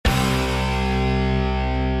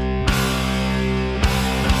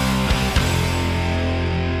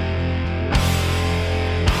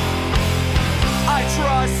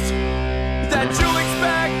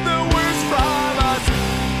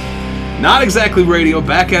Not Exactly Radio,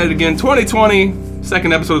 back at it again. 2020,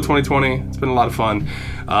 second episode of 2020. It's been a lot of fun.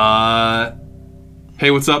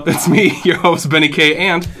 Hey, what's up? It's me, your host, Benny K,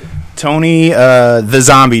 and... Tony, the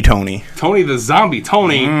zombie Tony. Tony, the zombie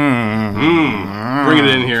Tony. Bringing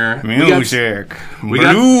it in here. Music. We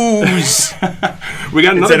got Blues. we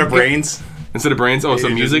got another... Instead of brains. Instead of brains? Oh,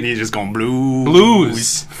 some music? He's just going blues.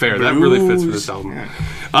 Blues. Fair. Blues. That really fits for this album. Yeah.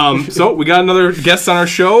 So we got another guest on our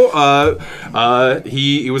show.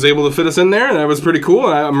 He was able to fit us in there, and that was pretty cool.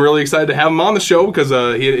 And I'm really excited to have him on the show because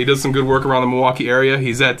he does some good work around the Milwaukee area.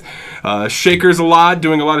 He's at Shakers a lot,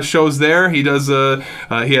 doing a lot of shows there. He does.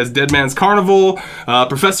 He has Dead Man's Carnival.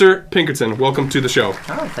 Professor Pinkerton, welcome to the show.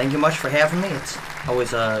 Oh, thank you much for having me. It's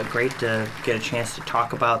always great to get a chance to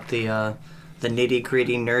talk about the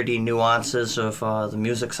nitty-gritty, nerdy nuances of the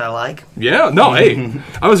musics I like. Yeah, no, hey.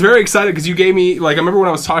 I was very excited because you gave me, I remember when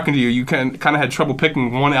I was talking to you, you kind of had trouble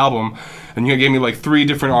picking one album, and you gave me, 3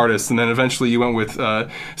 different artists, and then eventually you went with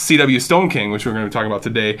C.W. Stone King, which we're going to talk about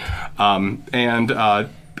today, and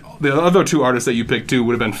the other 2 artists that you picked, too,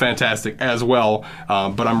 would have been fantastic as well,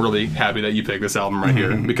 but I'm really happy that you picked this album right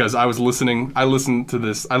here, because I listened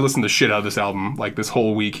to shit out of this album, this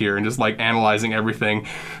whole week here, and just, analyzing everything,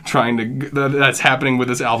 that's happening with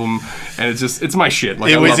this album, and it's my shit.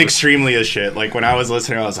 It was extremely a shit. When I was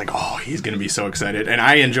listening, I was like, oh, he's going to be so excited, and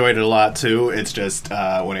I enjoyed it a lot, too. It's just,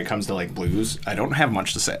 when it comes to, blues, I don't have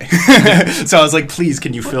much to say. So I was like, please,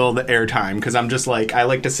 can you fill the airtime? Because I'm just, I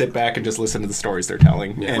like to sit back and just listen to the stories they're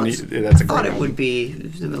telling, and that's a great I thought it would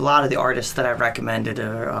be a lot of the artists that I recommended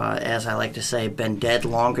are, as I like to say, been dead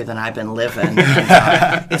longer than I've been living.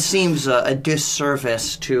 And, it seems a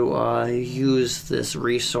disservice to use this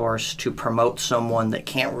resource to promote someone that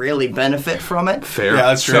can't really benefit from it. Fair. Yeah,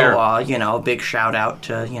 that's true. So, big shout out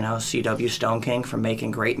to, C.W. Stone King for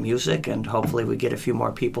making great music, and hopefully we get a few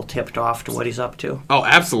more people tipped off to what he's up to. Oh,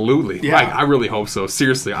 absolutely. Yeah. I really hope so.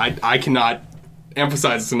 Seriously, I cannot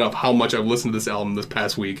emphasize this enough how much I've listened to this album this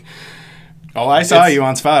past week. Oh, I saw you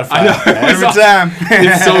on Spotify. I know. Every time.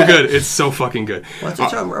 It's so good. It's so fucking good. Well,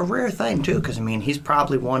 it's a rare thing, too, because, he's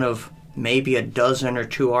probably one of maybe a dozen or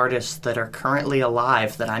 2 artists that are currently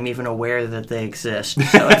alive that I'm even aware that they exist.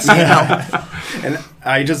 So it's, And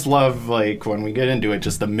I just love, when we get into it,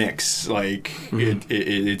 just the mix.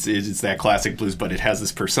 It's that classic blues, but it has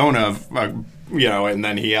this persona of, and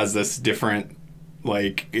then he has this different,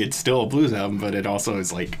 it's still a blues album, but it also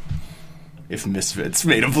is if Misfits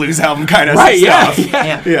made a blues album kind of stuff.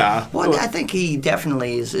 Yeah. Well, I think he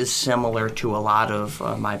definitely is similar to a lot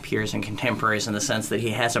of my peers and contemporaries in the sense that he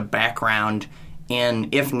has a background in,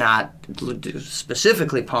 if not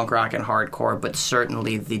specifically punk rock and hardcore, but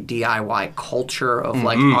certainly the DIY culture of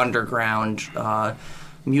underground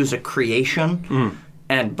music creation.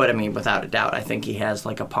 But without a doubt, I think he has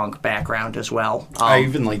a punk background as well. I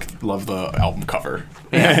even love the album cover.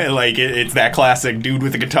 Yeah. It's that classic dude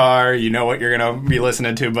with the guitar. You know what you're gonna be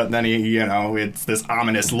listening to, but then he, it's this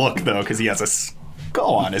ominous look though because he has a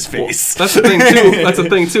skull on his face. Well, that's the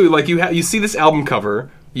thing too. You see this album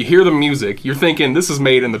cover. You hear the music, you're thinking this is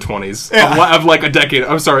made in the 20s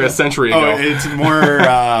of a century ago. Oh, it's more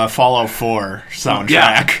Fallout 4 soundtrack.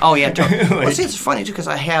 Yeah. Oh yeah, totally. Well, see, it's funny too because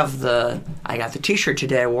I got the T-shirt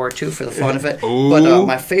today I wore too for the fun of it. Ooh. But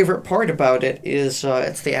my favorite part about it is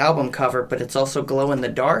it's the album cover, but it's also glow in the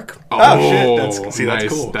dark. Oh shit! Nice.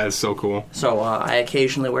 That's cool. That is so cool. So I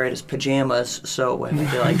occasionally wear it as pajamas. So when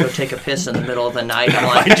I go take a piss in the middle of the night, I'm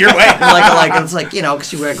like, find your way. It's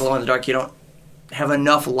because you wear glow in the dark, you don't have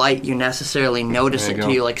enough light you necessarily notice it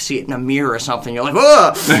till you see it in a mirror or something. You're like,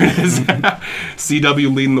 whoa! There it is.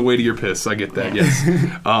 CW leading the way to your piss. I get that, yes.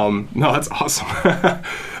 No, that's awesome.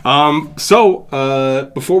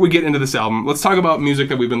 So, before we get into this album, let's talk about music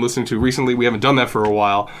that we've been listening to recently. We haven't done that for a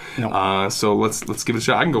while. No. So let's give it a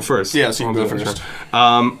shot. I can go first. Yeah, so you can go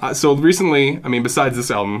first. So recently, besides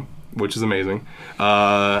this album, which is amazing,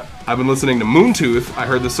 I've been listening to Moontooth. I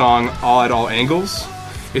heard the song All at All Angles.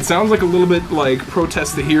 It sounds like a little bit like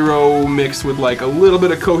Protest the Hero mixed with a little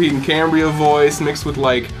bit of Coheed and Cambria voice mixed with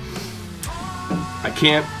I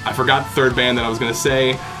forgot the third band that I was going to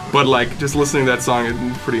say, but just listening to that song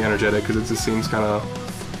it's pretty energetic because it just seems kind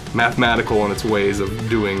of mathematical in its ways of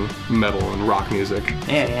doing metal and rock music.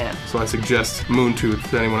 Yeah. So I suggest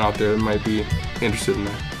Moontooth to anyone out there that might be interested in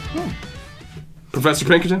that. Professor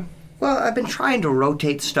Pinkerton? Well, I've been trying to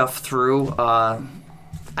rotate stuff through.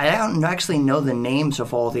 I don't actually know the names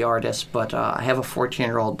of all the artists, but I have a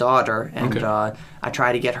 14-year-old daughter, and I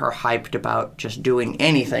try to get her hyped about just doing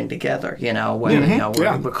anything together,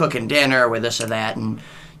 we're cooking dinner, we're this or that, and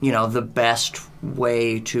the best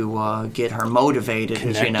way to get her motivated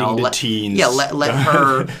is, Connecting to teens. let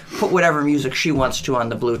her put whatever music she wants to on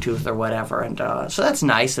the Bluetooth or whatever. And so that's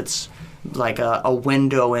nice. It's like a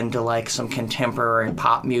window into like some contemporary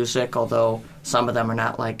pop music, although some of them are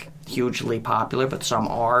not like hugely popular, but some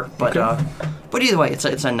are. But either way, it's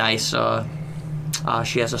a nice.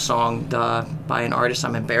 She has a song by an artist.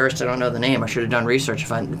 I'm embarrassed I don't know the name. I should have done research.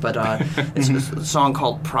 But it's a song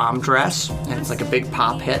called Prom Dress, and it's like a big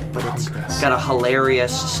pop hit. But it's got a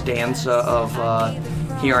hilarious stanza of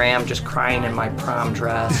here I am just crying in my prom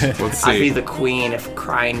dress. Let's see. I'd be the queen if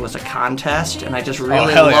crying was a contest. And I just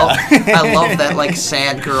really hell love yeah. I love that like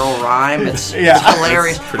sad girl rhyme. It's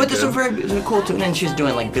hilarious. But there's a very cool tune, and she's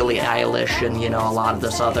doing like Billie Eilish and a lot of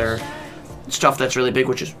this other stuff that's really big,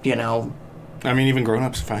 which is I mean, even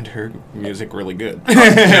grown-ups find her music really good.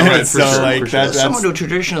 Right, so, sure, like, sure. Someone who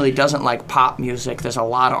traditionally doesn't like pop music, there's a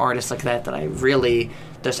lot of artists like that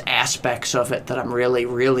there's aspects of it that I'm really,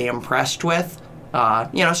 really impressed with. So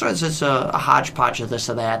it's just a hodgepodge of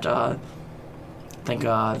this or that. I think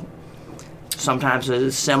sometimes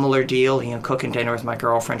a similar deal, cooking dinner with my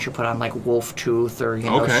girlfriend, she'll put on like Wolf Tooth or,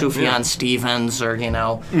 Sufjan Stevens or,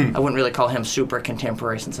 I wouldn't really call him super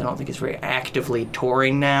contemporary since I don't think he's very actively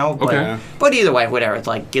touring now. But, but either way, whatever. It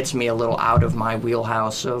like gets me a little out of my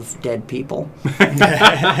wheelhouse of dead people.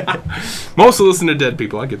 Mostly listen to dead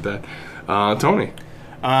people. I get that. Tony?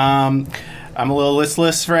 I'm a little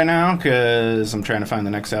listless right now because I'm trying to find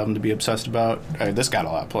the next album to be obsessed about. This got a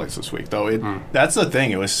lot of plays this week, though. That's the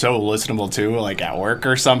thing. It was so listenable, too, like at work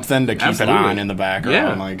or something, to keep it on in the background.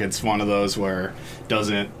 Yeah. Like, it's one of those where it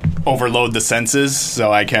doesn't overload the senses,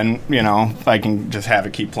 so I can just have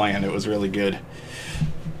it keep playing. It was really good.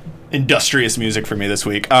 Industrious music for me this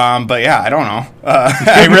week. But yeah, I don't know.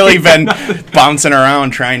 I really been bouncing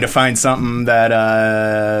around trying to find something that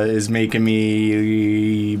is making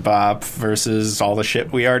me bop versus all the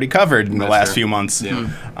shit we already covered in the last few months. Yeah.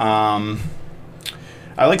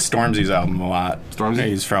 I like Stormzy's album a lot. Stormzy?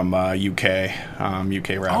 He's from UK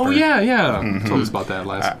rapper. Oh, yeah. Told us about that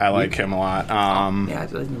last I like him a lot.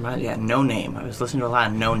 No Name. I was listening to a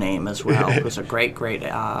lot of No Name as well. It was a great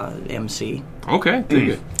MC. Okay, dig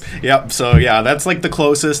it. Yep, so yeah, that's like the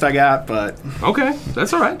closest I got, but... Okay,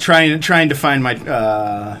 that's all right. Trying to find my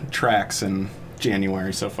tracks in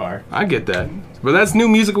January so far. I get that. But that's new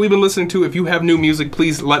music we've been listening to. If you have new music,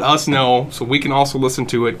 please let us know so we can also listen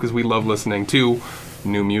to it because we love listening to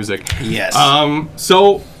new music. Yes.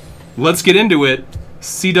 So let's get into it.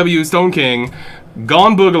 CW Stone King,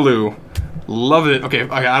 Gone Boogaloo. Love it. Okay,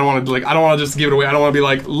 I don't want to just give it away. I don't want to be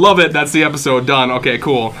like, love it, that's the episode, done. Okay,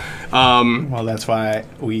 cool. Well, that's why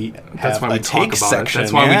we have a take section.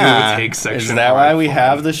 That's why we do a take section. Is that why we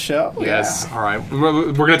have the show? Yes. Yeah. All right.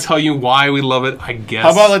 We're going to tell you why we love it, I guess.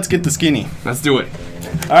 How about let's get the skinny? Let's do it.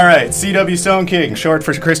 All right, CW Stone King, short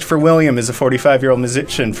for Christopher William, is a 45-year-old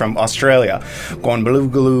musician from Australia. Gone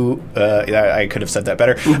Boogaloo, I could have said that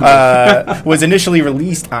better, was initially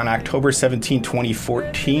released on October 17,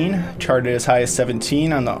 2014, charted as high as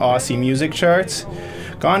 17 on the Aussie music charts.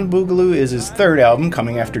 Gone Boogaloo is his third album,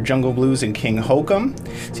 coming after Jungle Blues and King Hokum.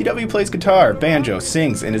 CW plays guitar, banjo,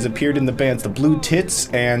 sings, and has appeared in the bands The Blue Tits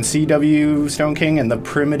and CW Stone King and the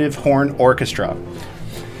Primitive Horn Orchestra.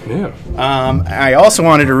 Yeah. I also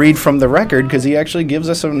wanted to read from the record because he actually gives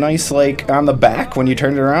us a nice, on the back when you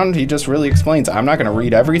turn it around, he just really explains. I'm not going to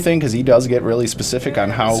read everything because he does get really specific on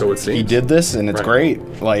how he did this, and it's great.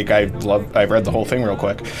 I've read the whole thing real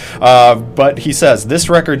quick. But he says, this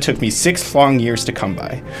record took me 6 long years to come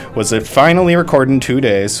by. Was it finally recorded in 2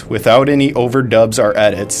 days without any overdubs or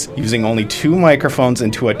edits, using only 2 microphones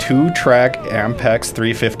into a 2-track Ampex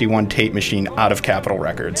 351 tape machine out of Capitol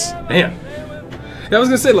Records. Man. Yeah, I was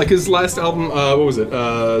going to say, his last album, what was it?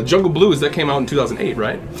 Jungle Blues, that came out in 2008,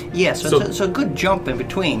 right? Yeah, so it's a good jump in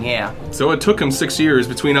between, yeah. So it took him 6 years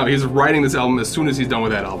between he's writing this album as soon as he's done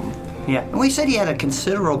with that album. Yeah, and we said he had a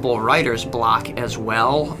considerable writer's block as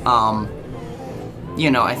well.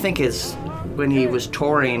 I think when he was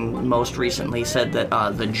touring most recently, he said that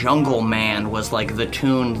The Jungle Man was the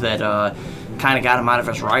tune that kind of got him out of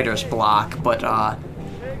his writer's block, but...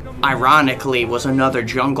 ironically, was another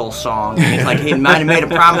jungle song. He might have made a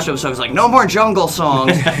promise to himself. He's like, no more jungle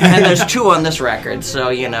songs. And there's 2 on this record, so,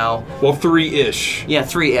 Well, 3-ish. Yeah,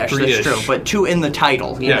 3-ish, that's true. But 2 in the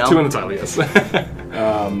title, you know? 2 in the title, yes.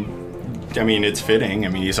 I mean, it's fitting. I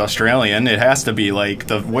mean, he's Australian. It has to be,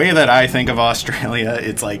 the way that I think of Australia,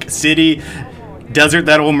 it's city, desert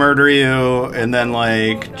that will murder you, and then,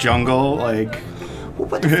 jungle,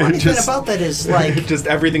 But the funny thing about that is, like, just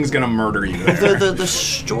everything's gonna murder you there. the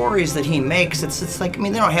stories that he makes, it's like, I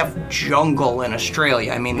mean, they don't have jungle in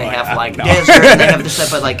Australia. I mean, they have, like, desert, and they have this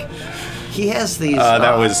stuff, but, like, he has these...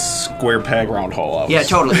 that was square peg, round hole. Yeah,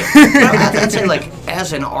 totally. I'd say, like,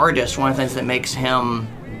 as an artist, one of the things that makes him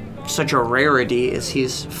such a rarity is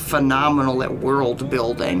he's phenomenal at world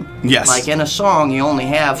building. Yes. Like, in a song, you only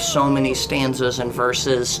have so many stanzas and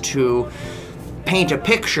verses to paint a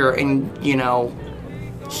picture, and, you know,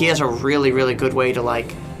 he has a really, really good way to,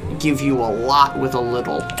 like, give you a lot with a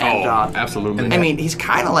little. And, absolutely. I mean, he's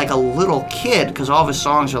kind of like a little kid, because all of his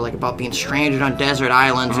songs are, like, about being stranded on desert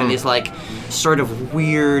islands, and he's, like, sort of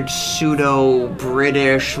weird,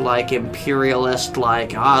 pseudo-British, like, imperialist,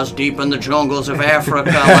 like, Oz deep in the jungles of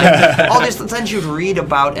Africa, like, all these things you'd read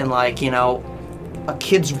about in, like, you know, a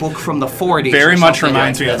kid's book from the 40s. Very much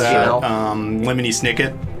reminds like me of this, that, you know? Lemony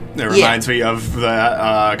Snicket. It reminds me of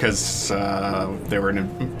that because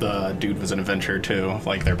the dude was an adventurer too,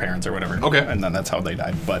 like their parents or whatever. Okay, and then that's how they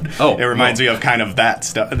died. But it reminds me of kind of that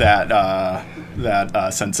stuff,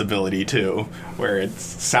 that sensibility too, where it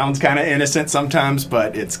sounds kind of innocent sometimes,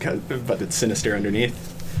 but it's sinister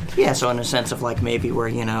underneath. Yeah, so in a sense of like maybe where,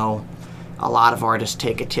 you know, a lot of artists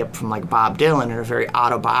take a tip from like Bob Dylan and are very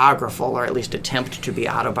autobiographical, or at least attempt to be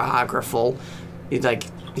autobiographical. Like,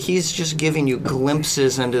 he's just giving you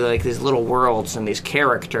glimpses into like these little worlds and these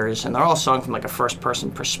characters, and they're all sung from like a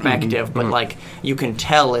first-person perspective, but like you can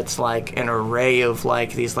tell it's like an array of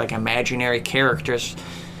like these like imaginary characters,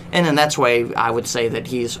 and then that's why I would say that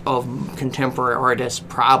he's of contemporary artists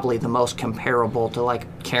probably the most comparable to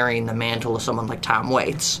like carrying the mantle of someone like Tom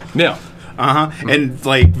Waits. Yeah. And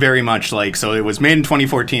like very much like, so it was made in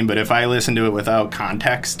 2014, but if I listened to it without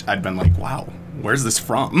context, I'd been like, wow, where's this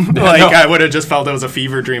from? I would have just felt it was a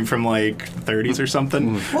fever dream from like 30s or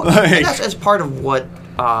something. Well, that's as part of what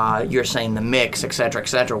you're saying, the mix, et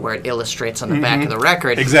cetera, where it illustrates on the back of the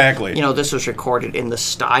record. Exactly. You know, this was recorded in the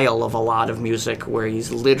style of a lot of music where he's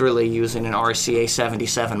literally using an RCA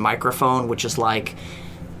 77 microphone, which is like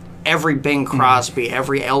every Bing Crosby,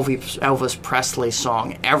 every Elvis Presley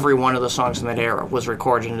song, every one of the songs in that era was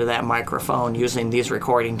recorded into that microphone using these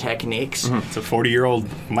recording techniques. It's a 40-year-old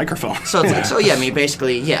microphone. So it's like, so yeah, I mean,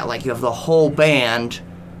 basically, yeah, like you have the whole band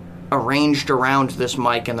arranged around this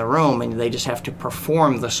mic in the room, and they just have to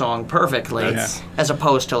perform the song perfectly, as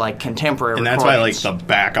opposed to like contemporary. And that's why like the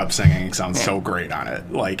backup singing sounds so great on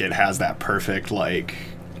it. Like it has that perfect like.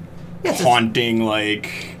 Haunting, like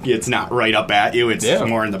it's not right up at you, it's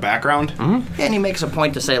more in the background. Yeah, and he makes a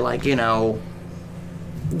point to say, like, you know,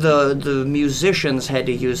 the musicians had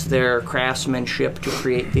to use their craftsmanship to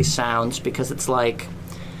create these sounds, because it's like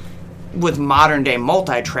with modern day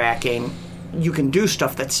multi-tracking, you can do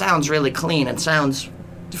stuff that sounds really clean and sounds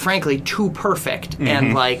frankly too perfect,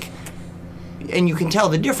 and like, and you can tell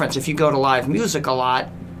the difference if you go to live music a lot.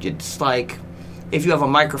 It's like, if you have a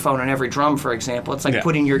microphone on every drum, for example, it's like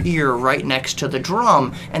putting your ear right next to the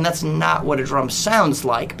drum, and that's not what a drum sounds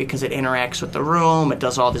like, because it interacts with the room, it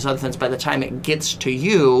does all these other things by the time it gets to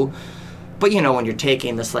you. But, you know, when you're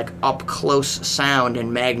taking this, like, up-close sound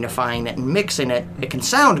and magnifying it and mixing it, it can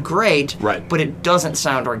sound great, but it doesn't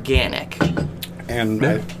sound organic. And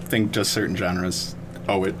I think just certain genres...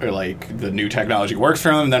 or like the new technology works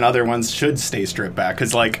for them, then other ones should stay stripped back.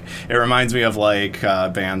 Because like it reminds me of like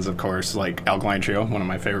bands, of course, like Alkaline Trio, one of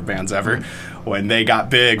my favorite bands ever. When they got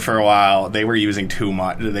big for a while, they were using too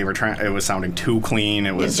much. They were trying. It was sounding too clean.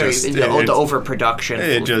 It was the overproduction.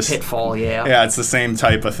 It just pitfall. Yeah, it's the same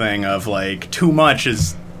type of thing of like too much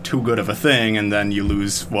is too good of a thing, and then you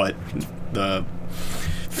lose what the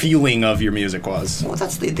feeling of your music was. Well,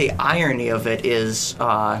 that's the irony of it is.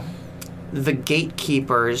 The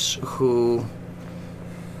gatekeepers who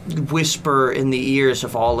whisper in the ears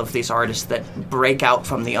of all of these artists that break out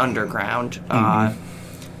from the underground are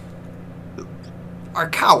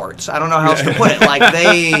cowards. I don't know how else to put it.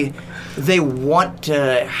 Like they want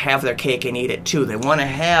to have their cake and eat it too. They want to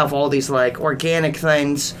have all these like organic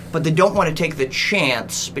things, but they don't want to take the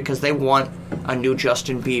chance because they want a new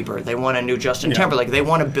Justin Bieber. They want a new Justin Timberlake. They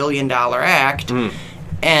want $1 billion act,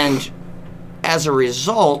 and as a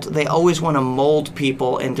result, they always want to mold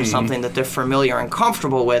people into something that they're familiar and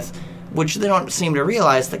comfortable with, which they don't seem to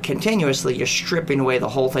realize that continuously you're stripping away the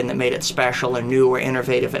whole thing that made it special and new or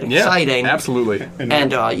innovative and exciting. Yeah, absolutely.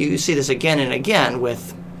 And you see this again and again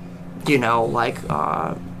with, you know, like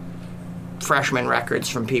freshman records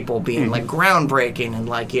from people being like groundbreaking and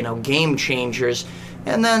like, you know, game changers.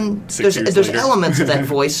 And then there's elements of that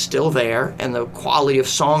voice still there, and the quality of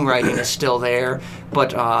songwriting is still there, but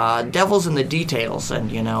devil's in the details.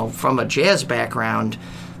 And, you know, from a jazz background,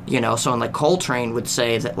 you know, someone like Coltrane would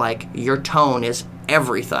say that, like, your tone is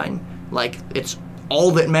everything. Like, it's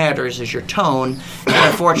all that matters is your tone. And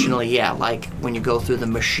unfortunately, yeah, like when you go through the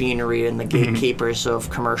machinery and the gatekeepers of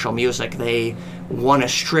commercial music, they want to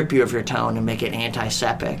strip you of your tone and make it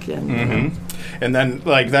anti-sepic. And And then,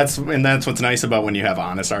 like, that's what's nice about when you have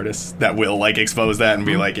honest artists that will, like, expose that and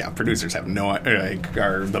be like, yeah, producers have no, like,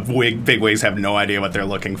 or the big wigs have no idea what they're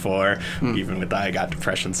looking for. Even with the I Got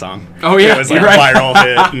Depression song. Oh, yeah, it was like you're a right. viral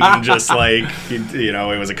hit, and just like you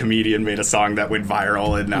know, it was a comedian made a song that went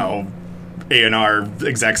viral, and now A&R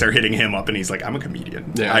execs are hitting him up, and he's like, I'm a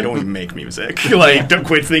comedian. Yeah. I don't even make music. Like, don't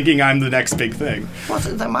quit thinking I'm the next big thing. Plus,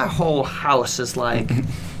 my whole house is like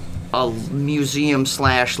a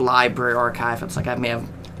museum/library archive. It's like I may have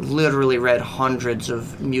literally read hundreds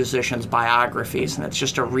of musicians' biographies, and it's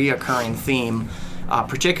just a reoccurring theme.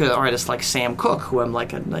 Particularly artists like Sam Cooke, who I'm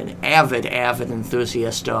like an avid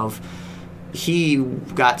enthusiast of. He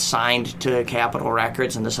got signed to Capitol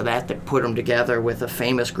Records and this or that put him together with a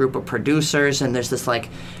famous group of producers, and there's this like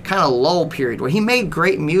kind of lull period where he made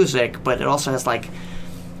great music, but it also has like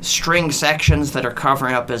string sections that are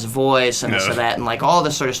covering up his voice and this or that, and like all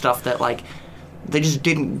this sort of stuff that like they just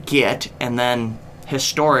didn't get. And then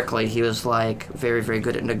historically he was like very, very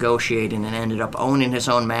good at negotiating and ended up owning his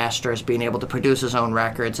own masters, being able to produce his own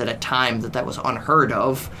records at a time that was unheard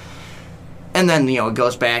of. And then, you know, it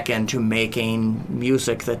goes back into making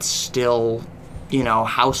music that's still, you know,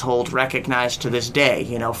 household recognized to this day,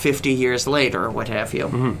 you know, 50 years later or what have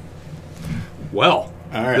you. Well,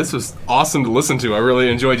 All right. this was awesome to listen to. I really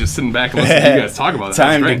enjoyed just sitting back and listening to you guys talk about it. That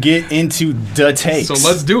was Time to great. get into the takes. So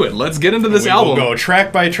let's do it. Let's get into this we album. will go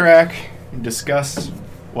track by track and discuss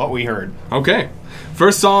what we heard. Okay.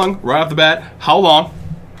 First song, right off the bat, How Long?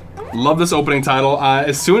 Love this opening title.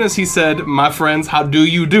 As soon as he said, my friends, how do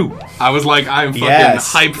you do? I was like, I'm fucking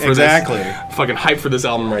hyped for this. Fucking hyped for this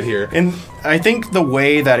album right here. And I think the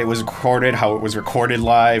way that it was recorded, how it was recorded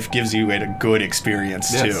live, gives you a good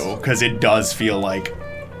experience, Yes. too. Because it does feel like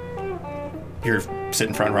you're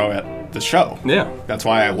sitting front row at the show. Yeah. That's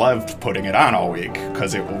why I loved putting it on all week.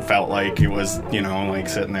 Because it felt like it was, you know, like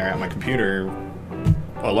sitting there at my computer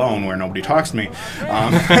alone where nobody talks to me.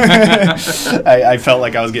 I felt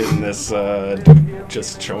like I was getting this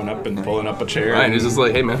just showing up and pulling up a chair. Right, and he's just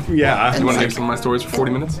like, hey, man. Yeah. You want to like- hear some of my stories for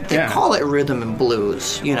 40 minutes? They Yeah. call it rhythm and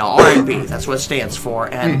blues, you know, R&B, that's what it stands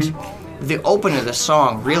for. And the opening of the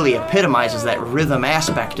song really epitomizes that rhythm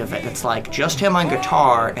aspect of it. It's like just him on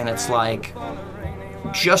guitar, and it's like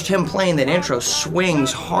just him playing that intro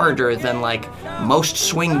swings harder than like most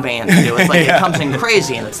swing bands do. It's like it comes in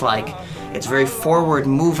crazy, and it's like it's very forward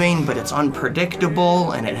moving, but it's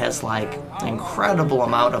unpredictable, and it has like an incredible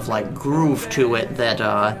amount of like groove to it that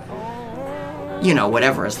you know,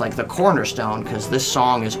 whatever is like the cornerstone, because this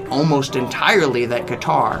song is almost entirely that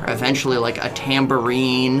guitar. Eventually like a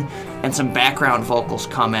tambourine and some background vocals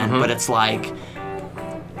come in, but it's like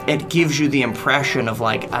it gives you the impression of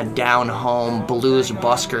like a down-home blues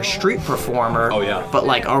busker street performer. Oh, yeah. But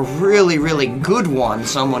like a really, really good one,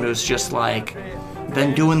 someone who's just like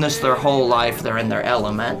been doing this their whole life, they're in their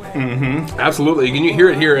element. Absolutely. Can you hear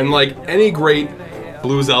it here? And like any great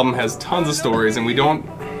blues album has tons of stories, and we don't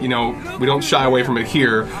shy away from it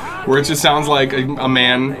here, where it just sounds like a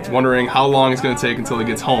man wondering how long it's going to take until he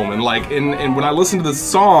gets home. And like, and when I listen to this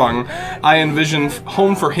song, I envision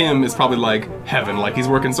home for him is probably like heaven. Like he's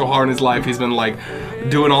working so hard in his life. He's been like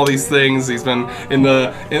doing all these things. He's been in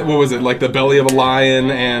what was it, like the belly of a lion,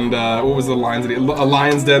 and what was the lines? A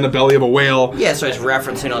lion's den, the belly of a whale. Yeah, so it's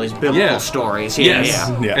referencing all these biblical stories. Yeah,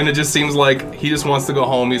 Yes. yeah. And it just seems like he just wants to go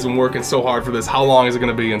home. He's been working so hard for this. How long is it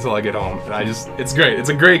going to be until I get home? And it's great. It's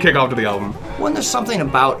a great kickoff to the album. Well, there's something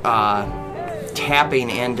about tapping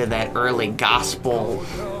into that early gospel,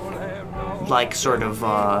 like sort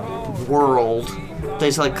of world.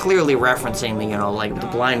 There's like clearly referencing the, you know, like the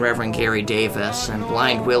Blind Reverend Gary Davis and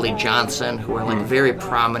Blind Willie Johnson, who are like very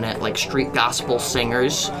prominent like street gospel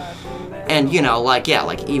singers. And you know, like yeah,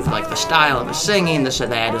 like even like the style of the singing, this or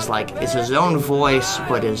that is his own voice,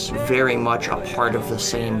 but is very much a part of the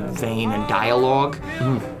same vein and dialogue.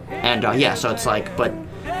 And yeah, so it's like, but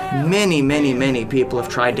many people have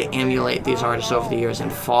tried to emulate these artists over the years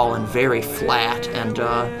and fallen very flat. And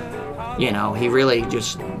you know, he really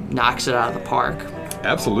just knocks it out of the park.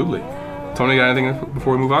 Absolutely. Tony, got anything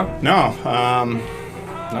before we move on? No,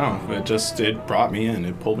 it brought me in.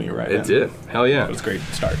 It pulled me right in. It did. Hell yeah. It was a great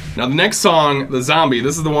start. Now the next song, The Zombie,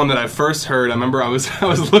 this is the one that I first heard. I remember I was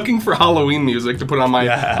looking for Halloween music to put on my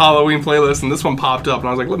Halloween playlist, and this one popped up, and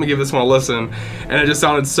I was like, let me give this one a listen. And it just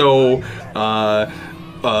sounded so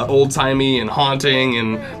old-timey and haunting,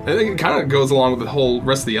 and I think it kind of goes along with the whole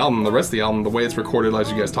rest of the album. The rest of the album, the way it's recorded,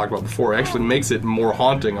 as you guys talked about before, actually makes it more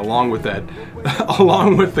haunting, along with that,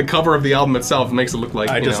 along with the cover of the album itself, makes it look like,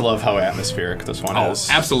 I just love how atmospheric this one is.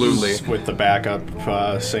 Absolutely. With the backup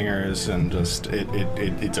singers, and just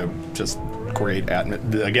it's a just great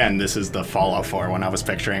again, this is the Fallout 4 when I was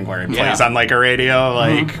picturing, where it plays on like a radio,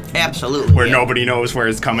 like absolutely, where nobody knows where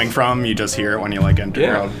it's coming from. You just hear it when you like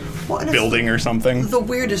enter a building or something. The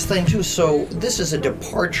weirdest thing too, so this is a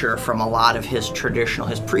departure from a lot of his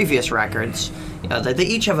previous records. They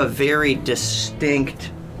each have a very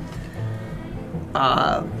distinct,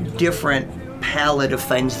 different palette of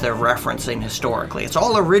things they're referencing historically. It's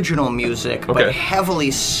all original music, but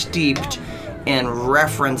heavily steeped in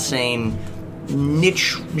referencing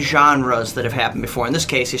niche genres that have happened before. In this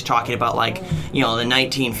case, he's talking about, like, the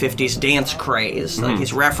 1950s dance craze. Like,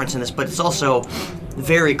 he's referencing this, but it's also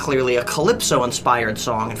very clearly a calypso-inspired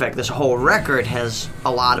song. In fact, this whole record has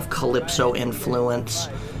a lot of calypso influence,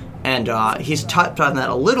 and he's touched on that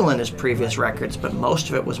a little in his previous records, but most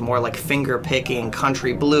of it was more like finger-picking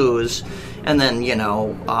country blues, and then,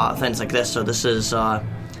 things like this. So this is, I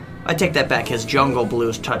take that back, his jungle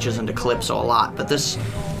blues touches into calypso a lot, but this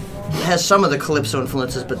has some of the calypso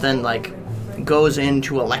influences, but then, like, goes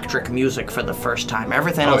into electric music for the first time.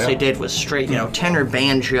 Everything else they did was straight, tenor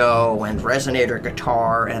banjo and resonator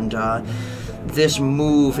guitar, and this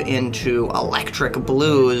move into electric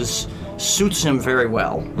blues suits him very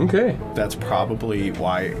well. Okay. That's probably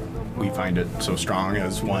why we find it so strong,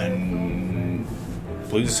 is when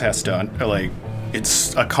blues has to, like,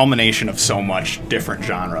 it's a culmination of so much different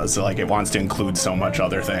genres. So, like, it wants to include so much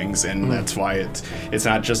other things, and that's why it's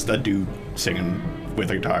not just a dude singing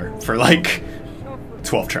with a guitar for, like,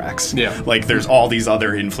 12 tracks. Yeah. Like, there's all these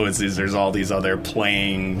other influences, there's all these other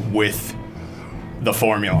playing with the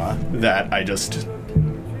formula that I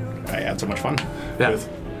had so much fun with.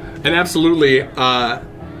 And absolutely,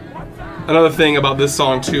 another thing about this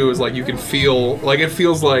song, too, is, like, you can feel, like, it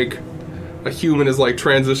feels like a human is, like,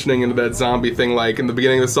 transitioning into that zombie thing, like in the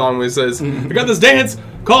beginning of the song when he says, I got this dance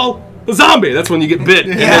called the zombie. That's when you get bit.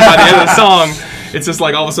 And then by the end of the song, it's just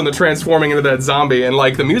like all of a sudden they're transforming into that zombie. And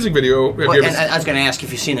like the music video. And I was going to ask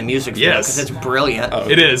if you've seen the music video, because it's brilliant.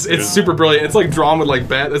 It is. It's super brilliant. It's like drawn with like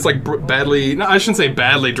it's like badly. No, I shouldn't say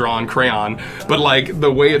badly drawn crayon, but like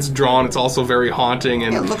the way it's drawn, it's also very haunting.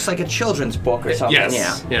 And it looks like a children's book or something.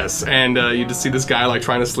 Yes. And you just see this guy like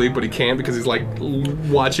trying to sleep, but he can't because he's like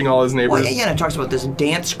watching all his neighbors. Well, and it talks about this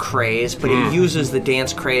dance craze, but it uses the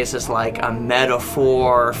dance craze as like a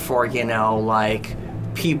metaphor for like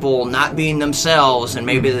people not being themselves and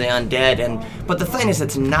maybe the undead. But the thing is,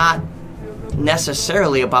 it's not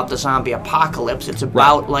necessarily about the zombie apocalypse. It's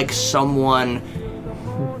about like someone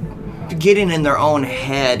getting in their own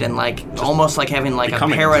head and like just almost like having like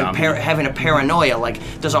having a paranoia. Like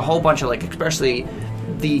there's a whole bunch of like, especially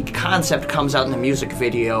the concept comes out in the music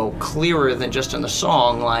video clearer than just in the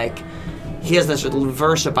song. Like he has this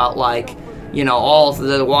verse about like, all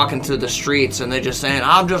they're walking through the streets and they're just saying,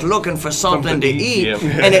 I'm just looking for something to eat. Yeah.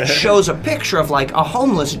 And it shows a picture of like a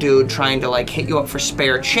homeless dude trying to like hit you up for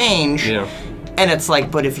spare change. Yeah. And it's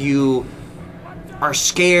like, but if you are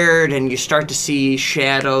scared and you start to see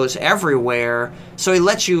shadows everywhere, so he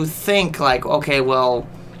lets you think like, okay, well,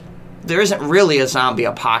 there isn't really a zombie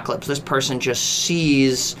apocalypse. This person just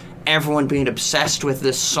sees everyone being obsessed with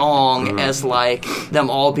this song as like them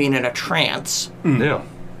all being in a trance. Yeah.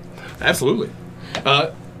 Absolutely.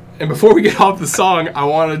 And before we get off the song, I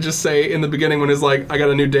want to just say in the beginning when it's like, I got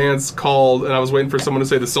a new dance called, and I was waiting for someone to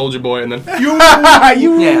say the Soulja Boy, and then I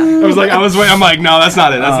was waiting. I'm like, no, that's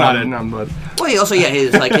not it. That's not it. No, but well, he also,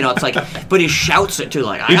 he's like, it's like, but he shouts it too,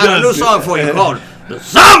 like, I got a new song for you called The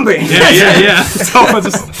Zombie. Yeah.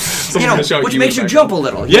 So which makes you jump a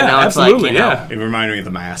little. Absolutely. It reminded me of The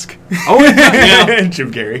Mask. Oh, yeah.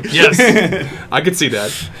 Jim Carrey. Yes, I could see that.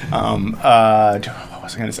 What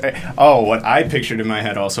was I going to say? Oh, what I pictured in my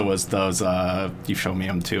head also was those, you showed me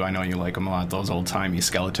them too, I know you like them a lot, those old-timey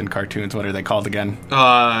skeleton cartoons. What are they called again?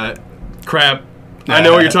 Crap. I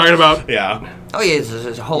know what you're talking about. Yeah. Oh, yeah,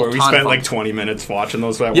 there's a whole Where we spent like 20 minutes watching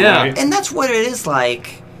those that way. And that's what it is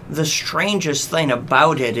like. The strangest thing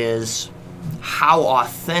about it is how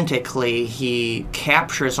authentically he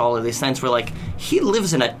captures all of these things. Where like he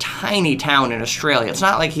lives in a tiny town in Australia. It's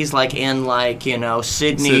not like he's like in like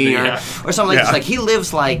Sydney or something like this. Like he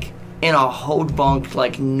lives like in a hodunk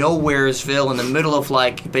like nowheresville in the middle of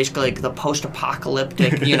like basically like the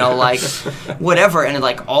post-apocalyptic like whatever, and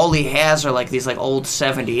like all he has are like these like old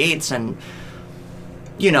 78s and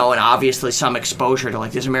and obviously some exposure to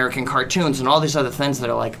like these American cartoons and all these other things that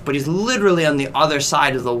are like, but he's literally on the other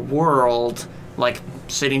side of the world, like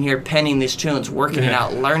sitting here penning these tunes, working it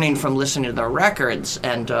out, learning from listening to the records,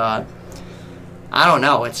 and I don't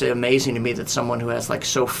know. It's amazing to me that someone who has like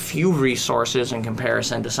so few resources in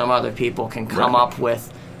comparison to some other people can come up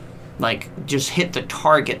with like just hit the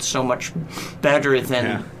target so much better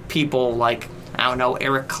than people like, I don't know,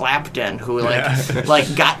 Eric Clapton, who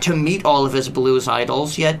like got to meet all of his blues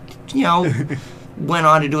idols, yet went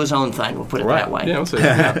on to do his own thing. We'll put it that way. Yeah, we'll say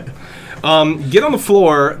that. Get on the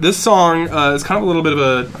Floor. This song is kind of a little bit of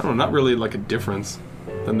a, I don't know, not really like a difference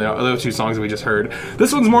than the other two songs that we just heard.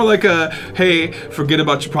 This one's more like a, hey, forget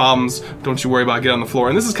about your problems, don't you worry about it, get on the floor.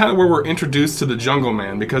 And this is kind of where we're introduced to the Jungle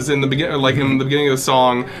Man, because in the beginning of the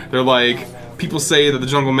song, they're like, people say that the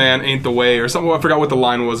Jungle Man ain't the way, or something. I forgot what the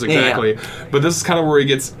line was exactly. Yeah. But this is kind of where he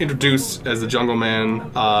gets introduced as the Jungle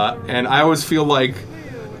Man, and I always feel like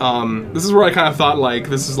this is where I kind of thought like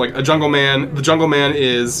this is like a Jungle Man. The Jungle Man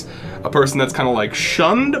is a person that's kind of like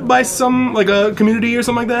shunned by some like a community or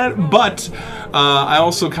something like that. But I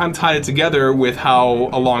also kind of tied it together with how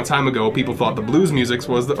a long time ago people thought the blues music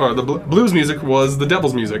was blues music was the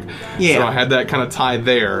devil's music. Yeah. So I had that kind of tie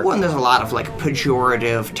there. Well, and there's a lot of like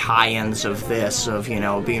pejorative tie-ins of this, of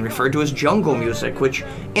being referred to as jungle music, which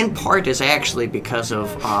in part is actually because of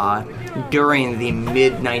during the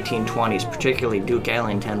mid 1920s, particularly Duke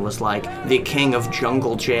Ellington was like the king of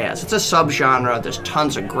jungle jazz. It's a subgenre. There's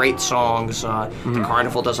tons of great songs. The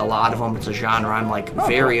Carnival does a lot of them. It's a genre I'm like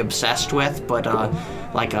very obsessed with. But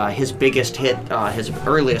his biggest hit, his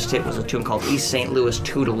earliest hit was a tune called East St. Louis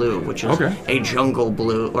Toodaloo, which is a jungle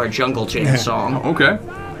blue or a jungle jazz song. Okay.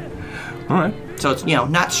 All right. So it's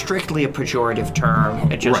not strictly a pejorative term.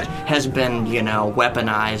 It just has been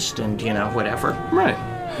weaponized and whatever. Right.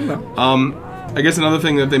 I guess another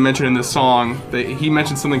thing that they mentioned in this song, he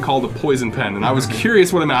mentioned something called a poison pen, and I was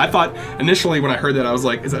curious what it meant. I thought initially when I heard that, I was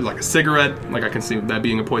like, is that like a cigarette? Like I can see that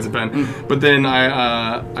being a poison pen. But then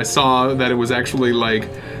I saw that it was actually like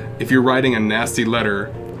if you're writing a nasty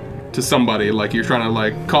letter to somebody, like you're trying to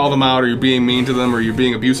like call them out, or you're being mean to them, or you're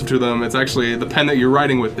being abusive to them, it's actually the pen that you're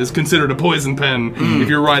writing with is considered a poison pen if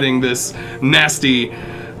you're writing this nasty,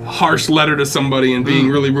 harsh letter to somebody and being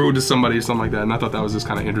really rude to somebody or something like that. And I thought that was just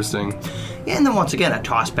kind of interesting. Yeah, and then once again, a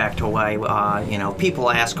toss back to why people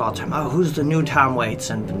ask all the time, who's the new Tom Waits?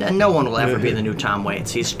 And no one will ever be the new Tom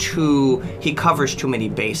Waits. He covers too many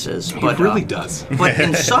bases. But, he really does. But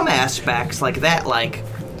in some aspects like that, like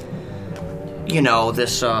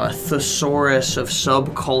this thesaurus of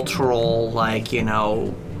subcultural,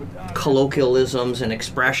 colloquialisms and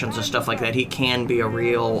expressions and stuff like that, he can be a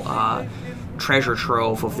real treasure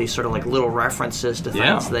trove of these sort of like little references to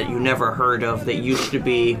things that you never heard of that used to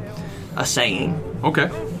be a saying. Okay.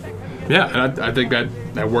 Yeah, and I think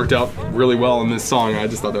that worked out really well in this song. I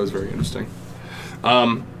just thought that was very interesting.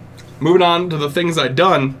 Moving on to the things I'd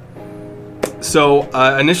done. So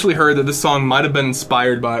I initially heard that this song might have been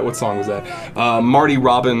inspired by, what song was that? Marty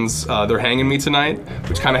Robbins' They're Hanging Me Tonight,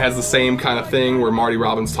 which kind of has the same kind of thing where Marty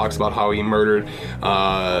Robbins talks about how he murdered,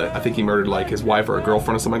 I think he murdered like his wife or a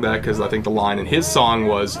girlfriend or something like that, because I think the line in his song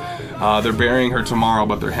was, they're burying her tomorrow,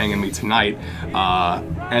 but they're hanging me tonight.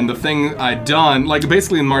 And the thing I'd done, like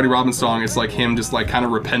basically in Marty Robbins' song, it's like him just like kind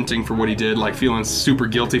of repenting for what he did, like feeling super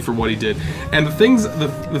guilty for what he did. And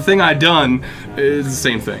the thing I'd done is the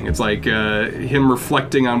same thing. It's like him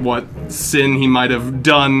reflecting on what sin he might have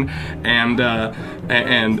done, and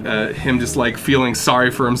him just like feeling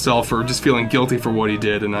sorry for himself or just feeling guilty for what he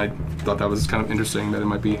did. And I thought that was kind of interesting that it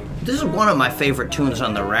might be. This is one of my favorite tunes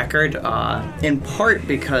on the record, in part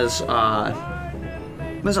because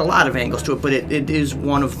there's a lot of angles to it, but it is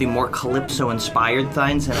one of the more calypso-inspired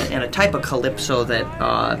things, and a type of calypso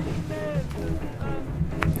that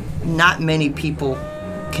not many people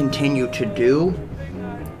continue to do.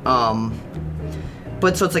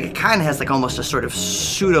 But so it's like it kind of has like almost a sort of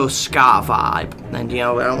pseudo-ska vibe. And, I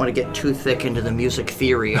don't want to get too thick into the music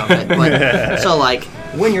theory of it. But so like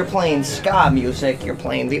when you're playing ska music, you're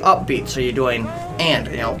playing the upbeat. So you're doing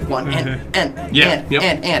one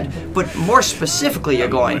and. But more specifically, you're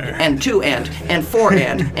going and two and four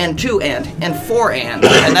and two and four and.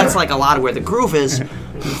 And that's like a lot of where the groove is.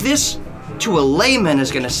 This, to a layman, is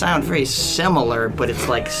going to sound very similar, but it's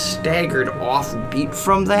like staggered off beat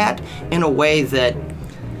from that in a way that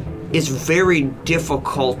is very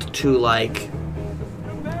difficult to like.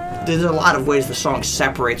 There's a lot of ways the song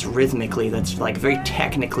separates rhythmically that's like very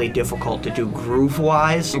technically difficult to do groove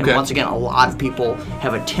wise. Okay. And once again, a lot of people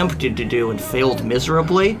have attempted to do and failed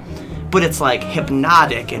miserably, but it's like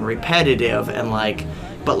hypnotic and repetitive and like,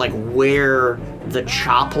 but like where the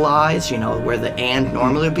chop lies, where the and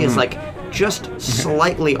normally would be, is like just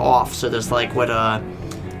slightly off. So there's like what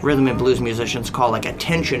rhythm and blues musicians call like a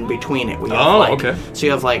tension between it. Where you have, okay. So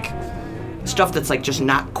you have like stuff that's like just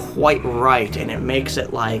not quite right, and it makes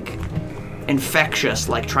it like infectious,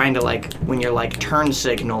 like trying to like when your like turn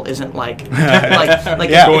signal isn't like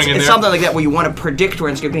Yeah. Going in it's there. something like that where you want to predict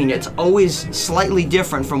where it's going to be. It's always slightly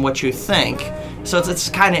different from what you think, so it's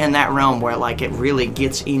kind of in that realm where like it really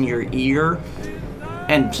gets in your ear.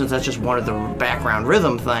 And since that's just one of the background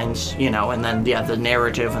rhythm things, you know, and then the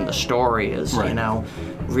narrative and the story is Right. you know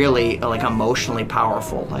really like emotionally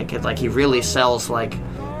powerful. Like he really sells like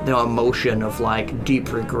the emotion of like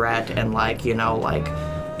deep regret and like you know like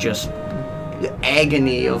just the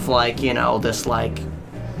agony of like you know this like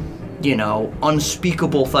you know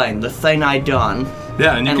unspeakable thing, the thing I done.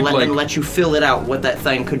 Yeah, and you could, like- and let you fill it out what that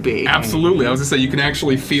thing could be. Absolutely. I was gonna say you can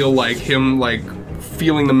actually feel like him like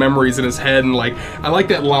feeling the memories in his head, and like I like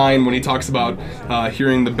that line when he talks about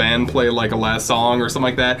hearing the band play like a last song or something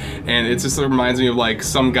like that, and it just reminds me of like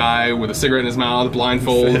some guy with a cigarette in his mouth,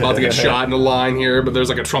 blindfold, about to get shot in a line here, but there's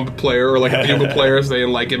like a trumpet player or like a bugle player saying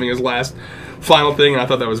like giving his last final thing, and I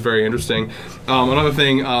thought that was very interesting. Another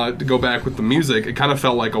thing, to go back with the music, it kind of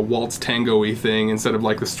felt like a waltz tango-y thing instead of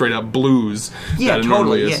like the straight up blues Yeah, that it totally.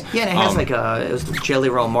 normally is. Yeah, and it has like it was Jelly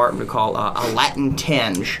Roll Martin would call a Latin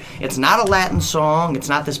tinge. It's not a Latin song. It's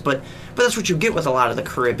not this, but that's what you get with a lot of the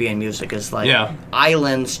Caribbean music. Is like Yeah.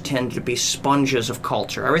 islands tend to be sponges of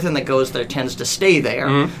culture. Everything that goes there tends to stay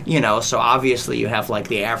there. You know, so obviously you have like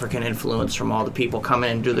the African influence from all the people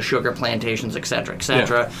coming in and do the sugar plantations, et cetera, et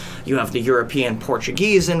cetera. You have the European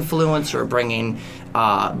Portuguese influence, or bringing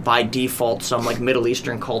by default some like Middle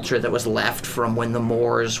Eastern culture that was left from when the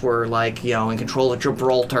Moors were like you know in control of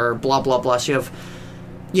Gibraltar, blah blah blah. So you have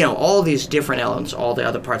you know all these different elements, all the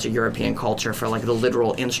other parts of European culture for like the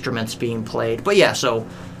literal instruments being played. But yeah, so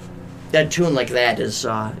that tune like that is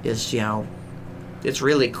you know it's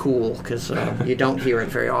really cool because you don't hear it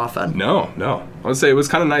very often. No. I would say it was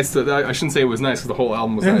kind of nice. I shouldn't say it was nice because the whole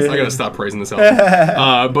album was nice. I gotta stop praising this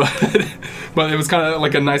album. But it was kind of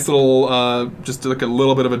like a nice little, just like a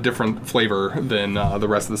little bit of a different flavor than the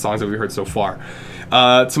rest of the songs that we heard so far.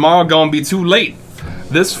 Tomorrow Gonna Be Too Late.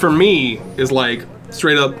 This for me is like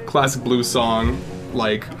straight up classic blues song,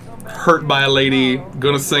 like hurt by a lady,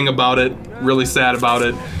 gonna sing about it, really sad about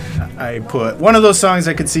it. I put one of those songs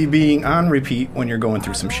I could see being on repeat when you're going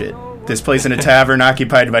through some shit. This place in a tavern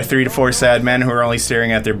occupied by 3 to 4 sad men who are only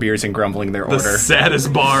staring at their beers and grumbling their The order.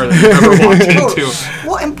 saddest bar that you've ever walked into.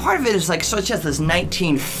 Well, and part of it is like so it's just this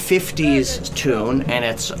 1950s tune, and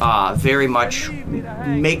it's very much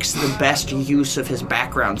makes the best use of his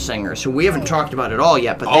background singers, who we haven't talked about at all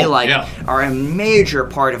yet, but they are a major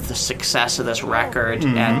part of the success of this record,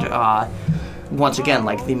 and once again,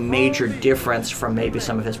 like the major difference from maybe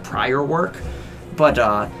some of his prior work,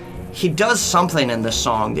 but. He does something in this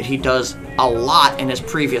song that he does a lot in his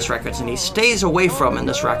previous records, and he stays away from in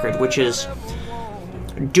this record, which is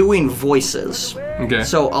doing voices. Okay.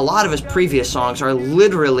 So a lot of his previous songs are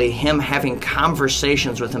literally him having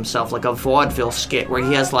conversations with himself, like a vaudeville skit where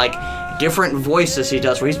he has like different voices he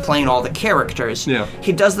does, where he's playing all the characters. Yeah.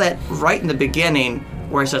 He does that right in the beginning,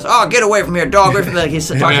 where he says, "Oh, get away from here, dog!" Away from the, he's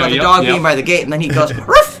talking about the dog being by the gate, and then he goes,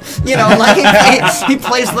 "Ruff!" You know, like he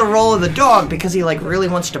plays the role of the dog because he like really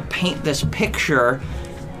wants to paint this picture,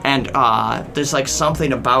 and there's like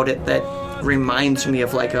something about it that reminds me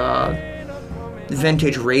of like a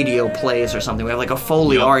vintage radio plays or something. We have like a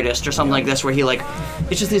Foley artist or something like this, where he like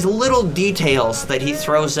it's just these little details that he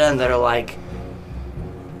throws in that are like.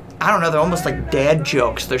 I don't know, they're almost like dad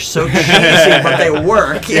jokes. They're so cheesy, but they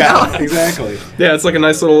work, you know? Exactly. Yeah, it's like a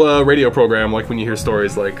nice little radio program, like when you hear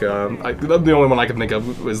stories like... the only one I can think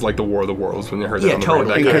of is like the War of the Worlds, when you heard that on the radio,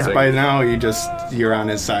 that kind of Because thing. by now you're on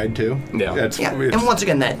his side too. Yeah. And once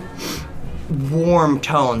again, that warm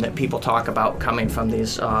tone that people talk about coming from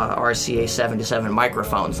these RCA 77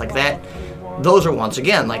 microphones, like that... Those are, once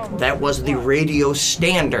again, like, that was the radio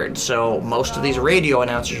standard. So most of these radio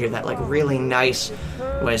announcers hear that, like, really nice,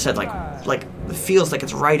 like I said, like it feels like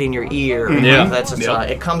it's right in your ear. Yeah.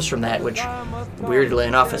 Like it comes from that, which, weirdly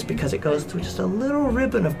enough, is because it goes through just a little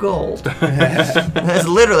ribbon of gold.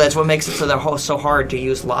 That's what makes it so hard to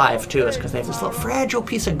use live, too, is because they have this little fragile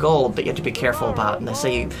piece of gold that you have to be careful about. And they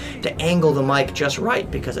say to angle the mic just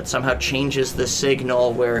right, because it somehow changes the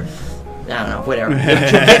signal where... I don't know, whatever.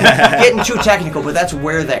 Getting too technical, but that's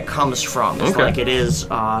where that comes from. It's like it is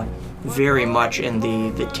very much in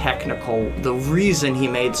the technical. The reason he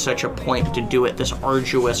made such a point to do it this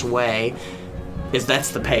arduous way is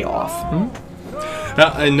that's the payoff.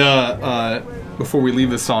 Before we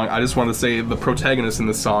leave this song, I just want to say the protagonist in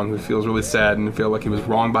this song, who feels really sad and feel like he was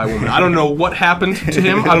wronged by a woman. I don't know what happened to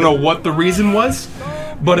him. I don't know what the reason was.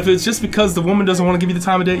 But if it's just because the woman doesn't want to give you the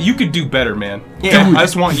time of day, you could do better, man. Yeah. I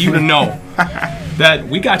just want you to know that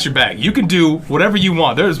we got your back. You can do whatever you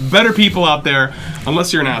want. There's better people out there.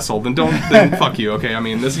 Unless you're an asshole, then fuck you. Okay, I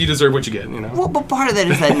mean, you deserve what you get. You know. Well, but part of that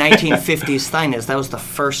is that 1950s thing. That was the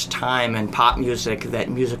first time in pop music that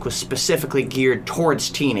music was specifically geared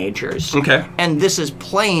towards teenagers. Okay. And this is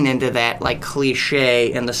playing into that like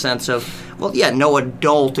cliche in the sense of, well, yeah, no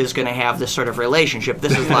adult is going to have this sort of relationship.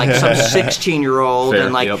 This is like some 16-year-old, Fair,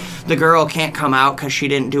 and like yep. the girl can't come out because she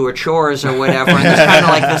didn't do her chores or whatever. And there's kind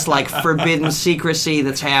of like this like forbidden secrecy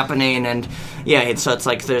that's happening, and yeah, it's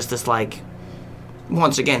like there's this like,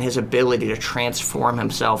 once again, his ability to transform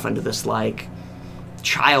himself into this like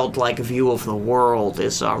childlike view of the world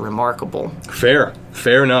is remarkable. Fair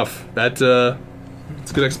enough. That's a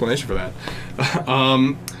good explanation for that.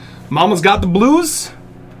 Mama's Got the Blues.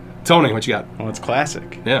 Tony, what you got? Well, it's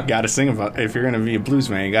classic. Yeah. You got to sing about, if you're going to be a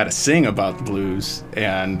blues man, you got to sing about the blues.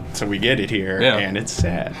 And so we get it here, and it's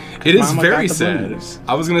sad. It is Mama very got the sad. blues.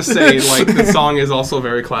 I was going to say, like, the song is also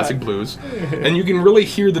very classic blues. And you can really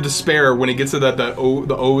hear the despair when he gets to the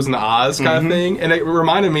O's and the Ahs kind of thing. And it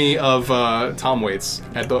reminded me of Tom Waits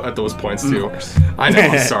at those points, too. I know,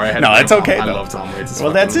 I'm sorry. No, it's okay, I though. love Tom Waits.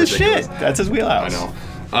 Well, that's his ridiculous. shit. That's his wheelhouse. I know.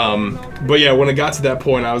 But yeah, when it got to that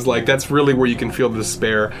point, I was like, that's really where you can feel the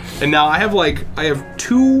despair. And now I have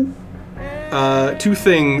two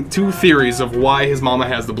theories of why his mama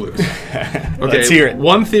has the blues. Okay, Let's hear it.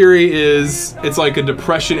 One theory is it's like a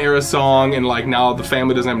Depression era song, and like now the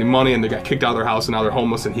family doesn't have any money, and they got kicked out of their house, and now they're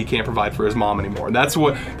homeless, and he can't provide for his mom anymore. That's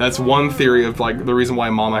one theory of like the reason why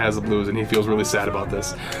mama has the blues, and he feels really sad about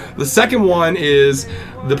this. The second one is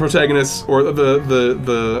the protagonist or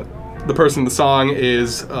the person in the song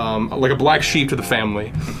is like a black sheep to the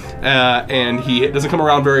family, and he doesn't come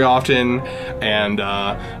around very often, and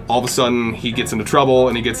all of a sudden he gets into trouble,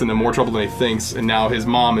 and he gets into more trouble than he thinks, and now his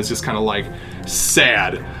mom is just kind of like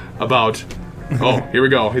sad about, oh, here we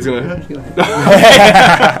go, he's gonna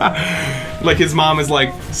like his mom is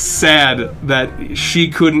like sad that she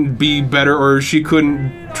couldn't be better, or she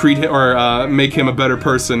couldn't treat him or make him a better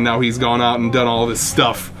person. Now he's gone out and done all this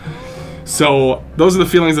stuff. So those are the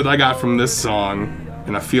feelings that I got from this song,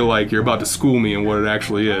 and I feel like you're about to school me in what it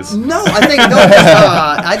actually is. No, I think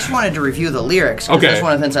I just wanted to review the lyrics. Okay. That's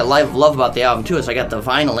one of the things I love about the album too. Is I got the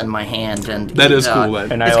vinyl in my hand, and That is cool.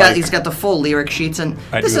 And he's got the full lyric sheets, and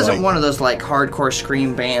this isn't one of those like hardcore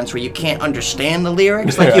scream bands where you can't understand the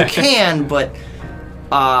lyrics. Like you can, but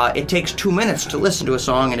it takes 2 minutes to listen to a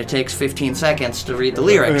song, and it takes 15 seconds to read the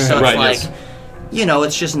lyrics. So it's Right, like, yes.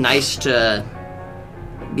 it's just nice to.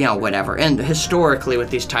 Whatever. And historically, with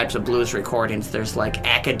these types of blues recordings, there's like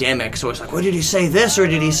academics, so it's like, well, did he say this or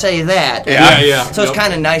did he say that? Yeah. So it's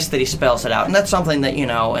kind of nice that he spells it out. And that's something that,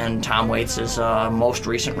 in Tom Waits' most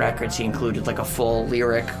recent records, he included like a full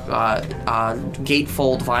lyric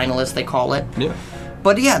gatefold vinyl, as they call it. Yeah.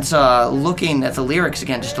 But yeah, it's looking at the lyrics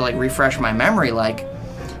again, just to like refresh my memory, like,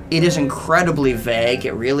 it is incredibly vague.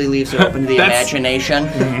 It really leaves it open to the imagination.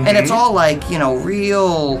 And it's all like,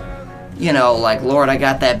 real... like, Lord, I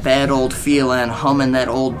got that bad old feeling, humming that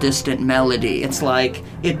old distant melody. It's like,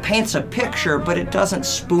 it paints a picture, but it doesn't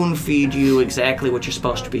spoon-feed you exactly what you're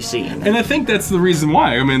supposed to be seeing. And I think that's the reason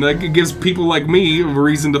why. I mean, like, it gives people like me a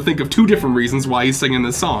reason to think of two different reasons why he's singing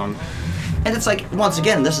this song. And it's like, once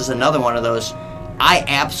again, this is another one of those, I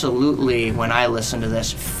absolutely, when I listen to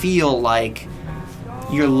this, feel like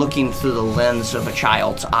you're looking through the lens of a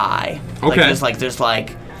child's eye. Okay. There's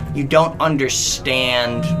like, you don't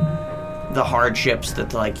understand the hardships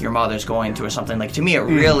that like your mother's going through or something. Like, to me, it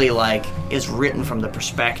really like is written from the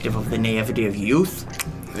perspective of the naivety of youth.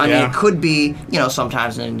 I mean, it could be,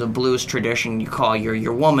 sometimes in the blues tradition you call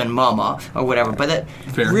your woman mama or whatever, but it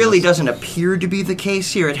really doesn't appear to be the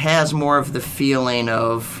case here. It has more of the feeling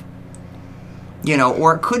of,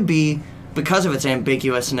 or it could be, because of its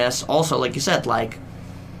ambiguousness, also, like you said, like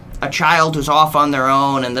a child who's off on their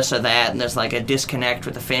own and this or that, and there's like a disconnect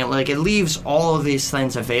with the family. Like, it leaves all of these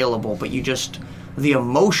things available, but the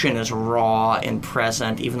emotion is raw and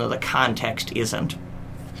present, even though the context isn't.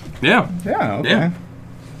 Yeah. Yeah, okay. Yeah.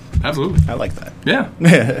 Absolutely. I like that. Yeah.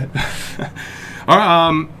 All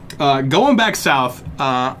right. Going back south,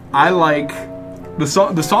 I like the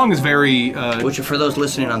song. The song is very. Which, for those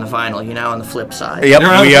listening on the vinyl, on the flip side. Yep,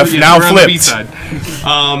 we have now flipped.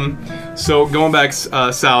 So going back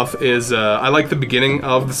south is I like the beginning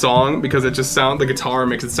of the song because it just the guitar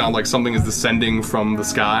makes it sound like something is descending from the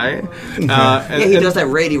sky. He does that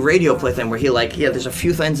radio play thing where he there's a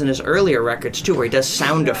few things in his earlier records too where he does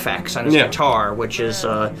sound effects on his guitar, which is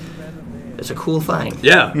a cool thing.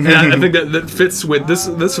 Yeah, and I think that fits with this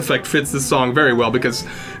effect fits this song very well because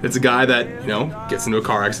it's a guy that, you know, gets into a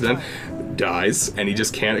car accident, dies, and he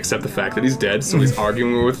just can't accept the fact that he's dead, so he's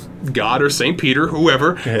arguing with God or St. Peter,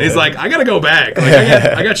 whoever, and he's like, I gotta go back.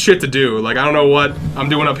 Like, I got shit to do. Like, I don't know what I'm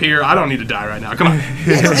doing up here. I don't need to die right now. Come on.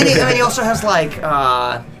 And he also has, like,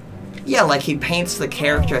 like he paints the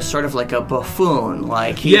character as sort of like a buffoon.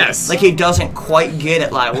 Like he doesn't quite get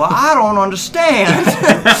it. Like, well, I don't understand.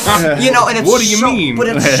 You know, and it's what do you mean? But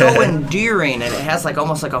it's so endearing, and it has like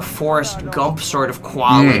almost like a Forrest Gump sort of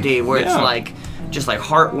quality where it's like just like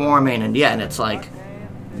heartwarming, and it's like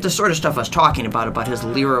the sort of stuff I was talking about his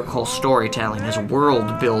lyrical storytelling, his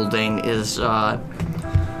world building is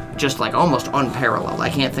just like almost unparalleled. I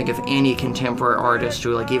can't think of any contemporary artist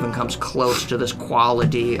who like even comes close to this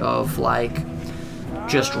quality of like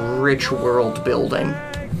just rich world building.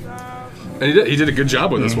 And he did a good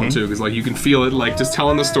job with this one too, because like you can feel it, like just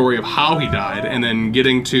telling the story of how he died, and then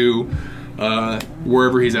getting to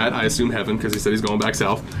wherever he's at. I assume heaven, because he said he's going back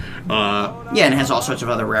south. And it has all sorts of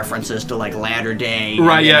other references to like latter day.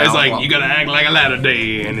 Right, yeah, it's like, you gotta act like a latter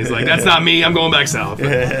day, and he's like, that's not me, I'm going back south.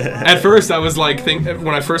 At first, I was like, when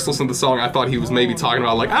I first listened to the song, I thought he was maybe talking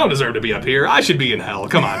about like, I don't deserve to be up here, I should be in hell,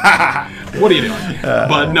 come on. What are you doing?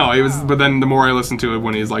 But no, but then the more I listened to it,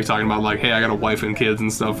 when he's like talking about like, hey, I got a wife and kids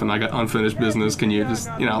and stuff, and I got unfinished business, can you just,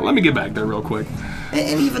 let me get back there real quick.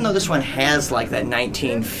 And even though this one has like that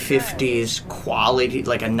 1950s quality,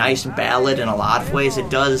 like a nice ballad in a lot of ways, it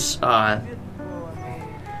does,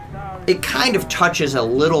 it kind of touches a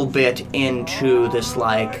little bit into this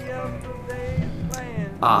like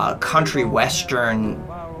country western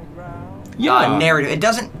narrative.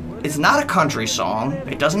 It's not a country song.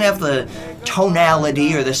 It doesn't have the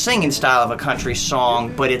tonality or the singing style of a country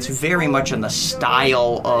song, but it's very much in the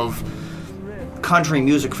style of country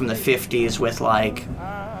music from the 50s with like,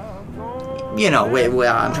 I'm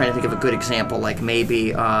trying to think of a good example, like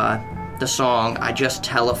maybe the song I Just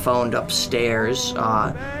Telephoned Upstairs,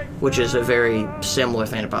 which is a very similar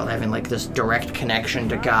thing about having like this direct connection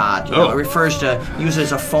to God. It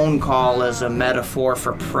uses a phone call as a metaphor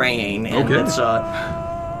for praying, and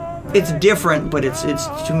it's different, but it's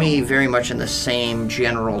to me very much in the same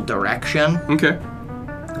general direction. Okay.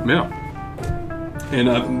 Yeah. And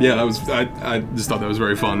I just thought that was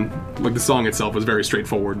very fun. Like the song itself was very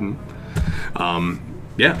straightforward, and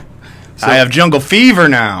So, I have jungle fever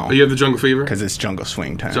now. Oh, you have the jungle fever? Because it's jungle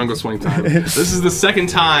swing time. Jungle swing time. This is the second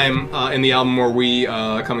time in the album where we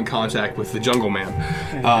come in contact with the Jungle Man.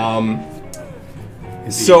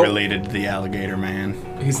 Is he related to the Alligator Man?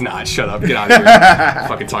 He's not. Shut up. Get out of here.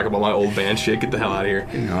 Fucking talk about my old band shit. Get the hell out of here.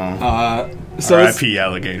 No. R.I.P.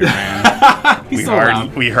 Alligator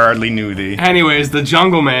Man. we hardly knew thee. Anyways, the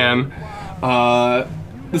Jungle Man.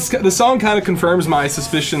 The song kind of confirms my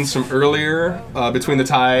suspicions from earlier between the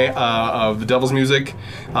tie of the Devil's Music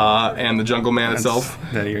and the Jungle Man itself.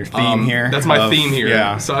 That's your theme here? That's my theme here.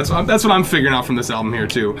 Yeah. So that's what I'm figuring out from this album here,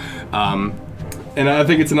 too. And I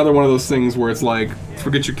think it's another one of those things where it's like,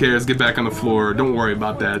 forget your cares, get back on the floor, don't worry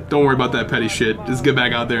about that. Don't worry about that petty shit. Just get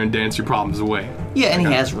back out there and dance your problems away. Yeah, and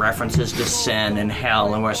he has references to sin and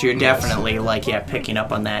hell and where, so you're definitely picking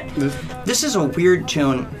up on that. This is a weird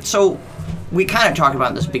tune. So we kind of talked about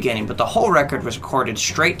in this beginning, but the whole record was recorded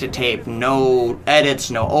straight to tape, no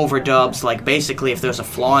edits, no overdubs. Like basically if there's a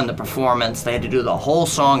flaw in the performance, they had to do the whole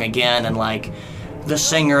song again, and like the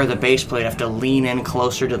singer, the bass player have to lean in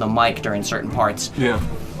closer to the mic during certain parts. Yeah.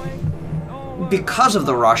 Because of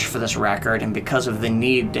the rush for this record and because of the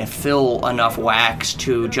need to fill enough wax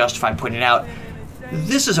to justify putting it out,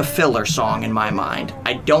 this is a filler song in my mind.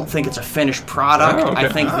 I don't think it's a finished product. Oh, okay. I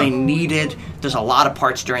think they needed... There's a lot of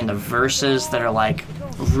parts during the verses that are like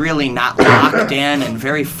really not locked in and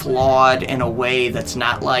very flawed in a way that's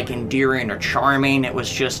not like endearing or charming. It was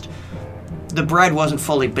just... The bread wasn't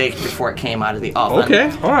fully baked before it came out of the oven.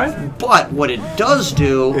 Okay, all right. But what it does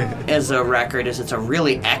do as a record is it's a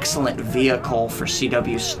really excellent vehicle for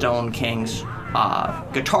C.W. Stone King's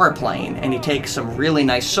guitar playing. And he takes some really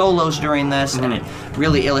nice solos during this, and it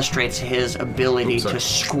really illustrates his ability to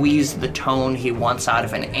squeeze the tone he wants out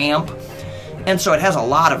of an amp. And so it has a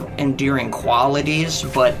lot of endearing qualities,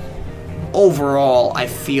 but overall I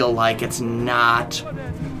feel like it's not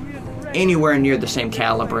anywhere near the same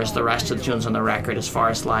caliber as the rest of the tunes on the record as far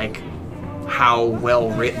as like how well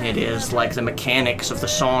written it is, like the mechanics of the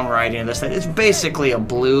songwriting of this. It's basically a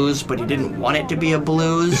blues, but he didn't want it to be a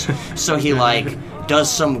blues, so he like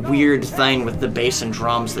does some weird thing with the bass and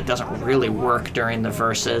drums that doesn't really work during the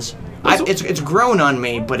verses. It's grown on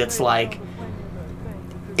me, but it's like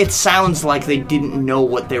it sounds like they didn't know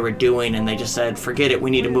what they were doing, and they just said, forget it, we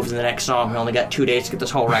need to move to the next song. We only got 2 days to get this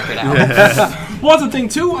whole record out. Well, that's the thing,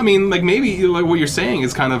 too. I mean, like, maybe like what you're saying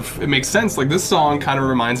is kind of, it makes sense. Like, this song kind of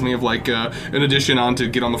reminds me of, like, an addition onto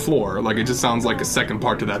Get on the Floor. Like, it just sounds like a second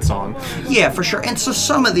part to that song. Yeah, for sure. And so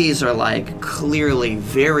some of these are, like, clearly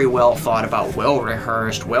very well thought about,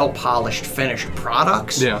 well-rehearsed, well-polished, finished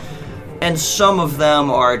products. Yeah. And some of them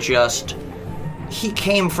are just... He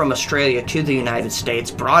came from Australia to the United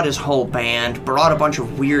States, brought his whole band, brought a bunch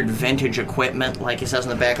of weird vintage equipment, like he says in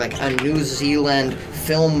the back, like a New Zealand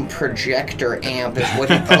film projector amp is what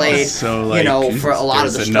he played, So, like, for a lot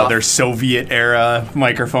of the there's stuff. another Soviet-era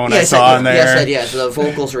microphone I Yes, saw in there. Yes, so the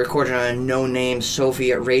vocals are recorded on a no-name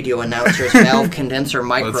Soviet radio announcer's valve condenser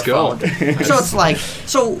microphone. Let's go. So it's like,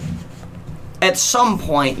 at some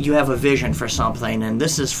point, you have a vision for something, and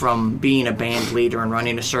this is from being a band leader and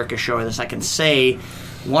running a circus show. This I can say,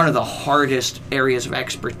 one of the hardest areas of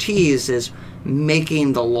expertise is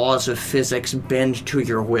making the laws of physics bend to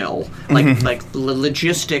your will, like the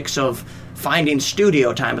logistics of finding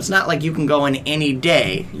studio time. It's not like you can go in any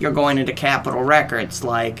day. You're going into Capitol Records,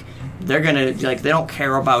 like. They're gonna, like, they don't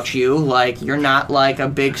care about you. Like, you're not, like, a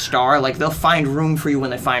big star. Like, they'll find room for you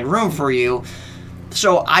when they find room for you.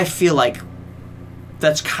 So I feel like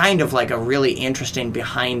that's kind of like a really interesting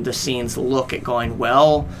behind-the-scenes look at going,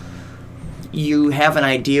 well, you have an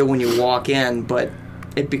idea when you walk in, but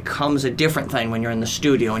it becomes a different thing when you're in the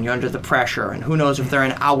studio and you're under the pressure. And who knows if they're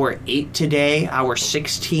in hour 8 today, hour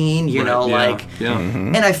 16, Yeah.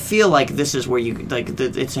 And I feel like this is where you, like,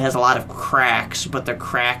 it has a lot of cracks, but they're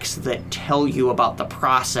cracks that tell you about the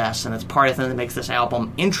process, and it's part of the thing that makes this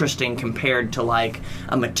album interesting compared to, like,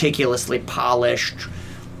 a meticulously polished,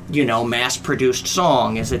 mass-produced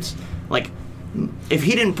song. It's like, if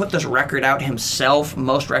he didn't put this record out himself,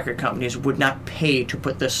 most record companies would not pay to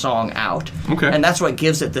put this song out. Okay. And that's what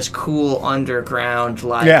gives it this cool underground, true.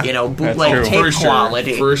 bootleg tape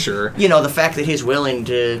quality. For sure. The fact that he's willing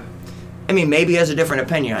to, maybe he has a different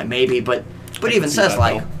opinion, but even says,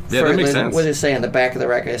 like, Yeah, that makes sense. What does it say on the back of the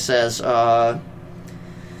record? It says,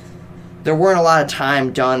 there weren't a lot of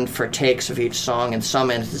time done for takes of each song. In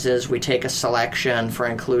some instances, we take a selection for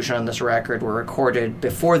inclusion on this record were recorded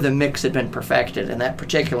before the mix had been perfected. And that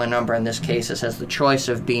particular number in this case has the choice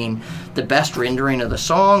of being the best rendering of the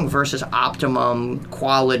song versus optimum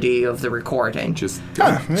quality of the recording.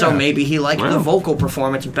 So maybe he liked the vocal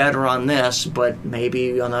performance better on this, but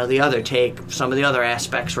maybe on the other take, some of the other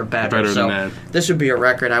aspects were better. Better than that. This would be a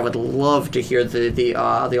record I would love to hear the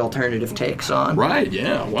alternative takes on. Right,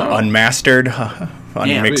 yeah. Wow.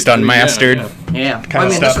 Unmixed, unmastered. Yeah. Kind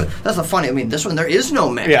of stuff. That's the funny. This one, there is no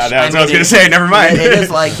mix. Yeah, that's what I was going to say. Never mind. It is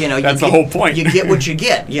like, that's the whole point. You get what you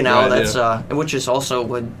get, Right, which is also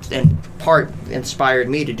what, in part, inspired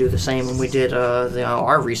me to do the same when we did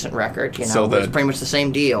our recent record. So it was pretty much the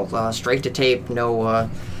same deal. Straight to tape, no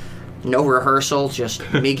rehearsal, just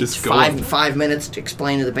me Just 5 minutes to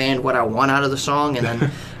explain to the band what I want out of the song, and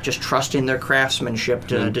then just trusting their craftsmanship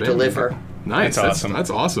to deliver. Nice. That's awesome. That's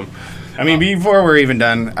awesome. Before we're even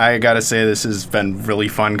done, I gotta say this has been really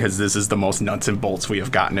fun because this is the most nuts and bolts we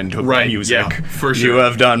have gotten into music. Yeah, for sure. You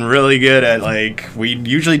have done really good at, we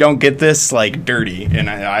usually don't get this, dirty, and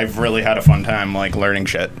I've really had a fun time, learning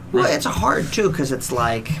shit. Well, it's hard, too, because it's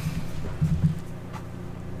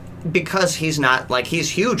because he's not, he's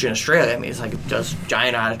huge in Australia. He's does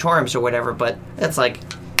giant auditoriums or whatever, but it's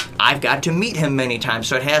I've got to meet him many times,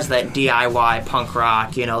 so it has that DIY punk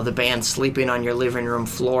rock, the band sleeping on your living room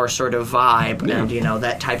floor sort of vibe, and,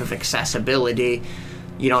 that type of accessibility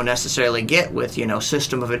you don't necessarily get with,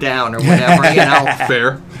 System of a Down or whatever,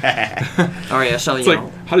 Fair. Oh, yeah, so, It's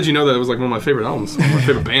how did you know that it was, one of my favorite albums? One of my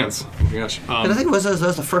favorite bands. Oh, my gosh. I think that was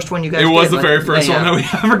the first one you guys It did. was the very first one that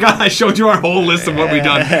I forgot. I showed you our whole list of what we've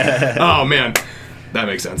done. Oh, man. That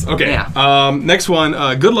makes sense. Okay. Yeah. Next one,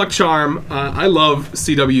 Good Luck Charm. I love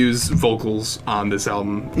CW's vocals on this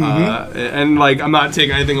album. And I'm not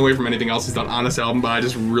taking anything away from anything else he's done on this album, but I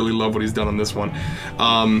just really love what he's done on this one.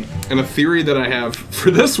 And a theory that I have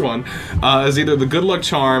for this one is either the Good Luck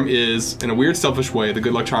Charm is, in a weird, selfish way, the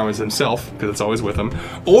Good Luck Charm is himself, because it's always with him,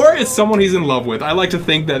 or it's someone he's in love with. I like to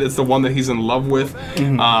think that it's the one that he's in love with.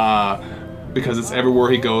 Because it's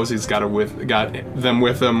everywhere he goes, he's got them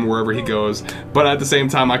with him wherever he goes. But at the same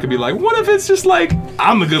time, I could be like, what if it's just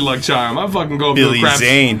I'm the Good Luck Charm? I fucking go up Billy to a crap...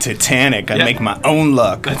 Zane, Titanic, I make my own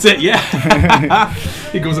luck. That's it, yeah.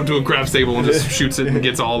 He goes up to a craps table and just shoots it and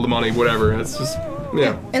gets all the money, whatever. It's just,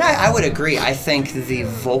 yeah. And I would agree. I think the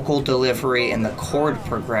vocal delivery and the chord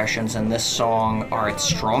progressions in this song are its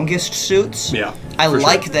strongest suits. Yeah, I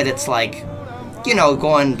like that it's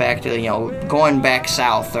going back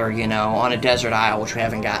south, or on a desert isle, which we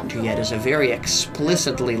haven't gotten to yet, is a very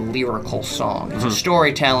explicitly lyrical song. It's a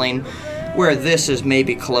storytelling, where this is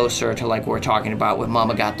maybe closer to like we're talking about with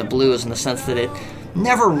Mama Got the Blues, in the sense that it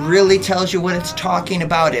never really tells you what it's talking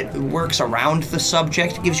about. It works around the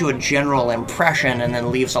subject, gives you a general impression, and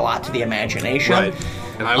then leaves a lot to the imagination. Right.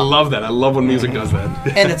 And I love that. I love when music does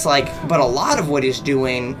that. And it's like, but a lot of what he's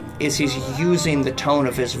doing is he's using the tone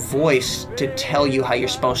of his voice to tell you how you're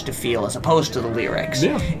supposed to feel, as opposed to the lyrics.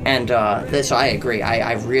 Yeah. And so I agree.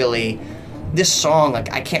 I really... This song,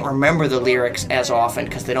 like, I can't remember the lyrics as often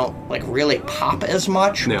because they don't, like, really pop as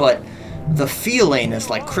much, but the feeling is,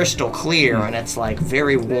 like, crystal clear, and it's, like,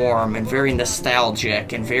 very warm and very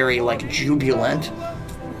nostalgic and very, like, jubilant.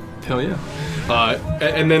 Hell yeah.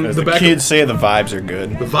 And then As the kids say, the vibes are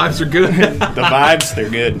good. The vibes are good. The vibes, they're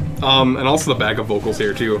good. And also the backup vocals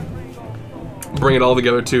here, too. Bring it all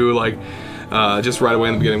together, too, like... just right away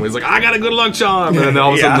in the beginning, when he's like, "I got a good luck charm," and then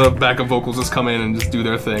all of a sudden the backup vocals just come in and just do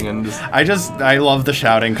their thing, and just... I love the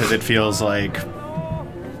shouting because it feels like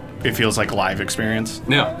live experience.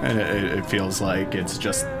 Yeah, and it feels like it's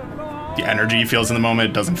just the energy feels in the moment.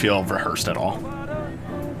 It doesn't feel rehearsed at all.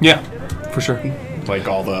 Yeah, for sure. Like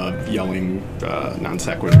all the yelling non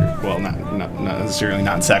sequitur. Well, not necessarily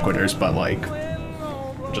non sequiturs, but like.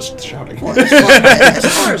 Just shouting. As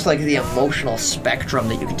far as like the emotional spectrum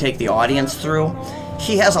that you can take the audience through,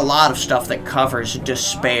 he has a lot of stuff that covers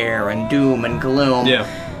despair and doom and gloom. Yeah.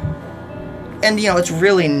 And it's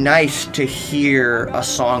really nice to hear a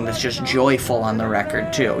song that's just joyful on the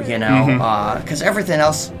record too, because everything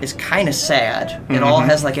else is kind of sad. It all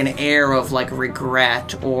has like an air of like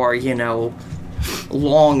regret or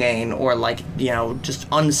longing or like just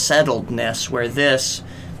unsettledness, where this...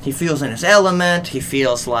 He feels in his element. He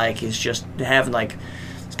feels like he's just having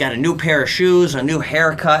he's got a new pair of shoes, a new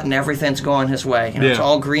haircut, and everything's going his way. It's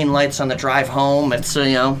all green lights on the drive home. It's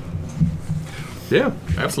Yeah,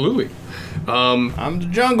 absolutely. I'm the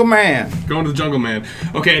Jungle Man. Going to the Jungle Man.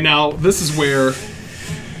 Okay, now this is where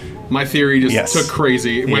my theory just took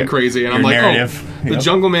crazy. It went crazy, and I'm like, narrative. The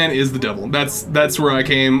Jungle Man is the devil. That's where I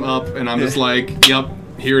came up, and I'm just like, yep,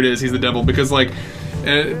 here it is. He's the devil, because like.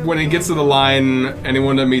 When it gets to the line,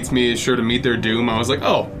 anyone that meets me is sure to meet their doom, I was like,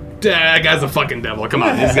 oh, that guy's a fucking devil. Come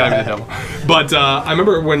on, he's gotta be the devil. But I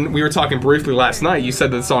remember when we were talking briefly last night, you said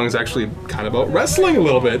that the song is actually kind of about wrestling a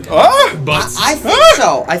little bit. But I think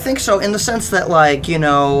so. I think so, in the sense that, like,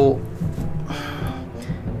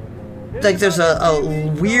 like there's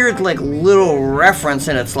a weird, like, little reference,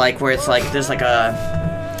 and it's like, where it's like, there's like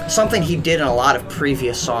something he did in a lot of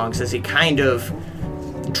previous songs, is he kind of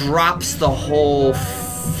drops the whole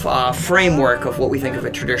framework of what we think of a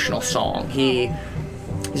traditional song.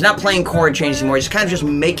 He's not playing chord changes anymore. He's kind of just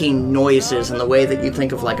making noises in the way that you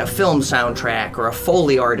think of like a film soundtrack or a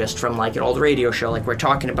Foley artist from like an old radio show, like we're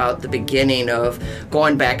talking about the beginning of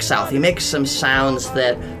Going Back South. He makes some sounds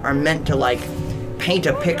that are meant to like paint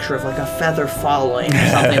a picture of like a feather falling or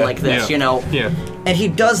something like this, Yeah. And he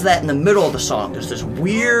does that in the middle of the song. There's this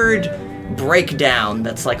weird breakdown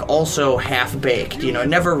that's like also half-baked,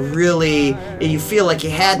 never really, you feel like he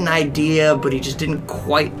had an idea but he just didn't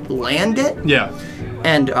quite land it. Yeah.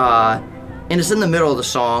 And it's in the middle of the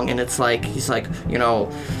song, and it's like he's like, he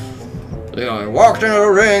walked into the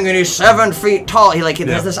ring and he's 7 feet tall. He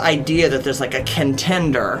has this idea that there's like a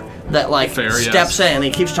contender that like steps in, and he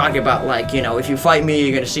keeps talking about like, if you fight me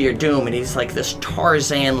you're gonna see your doom, and he's like this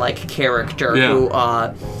Tarzan like character who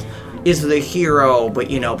is the hero, but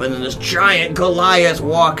then this giant Goliath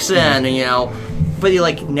walks in, and but he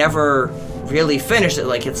like never really finished it.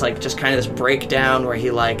 Like it's like just kind of this breakdown where he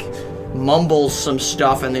like mumbles some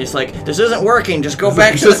stuff, and then he's like, "This isn't working. Just go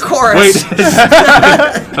back to the chorus."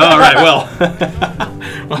 All right, well,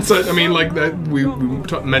 so, I mean, like that we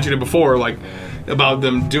mentioned it before, like about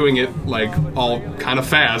them doing it like all kind of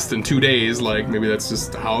fast in 2 days. Like maybe that's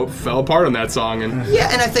just how it fell apart on that song, and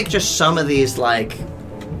and I think just some of these like.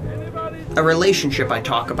 A relationship I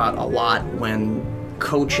talk about a lot when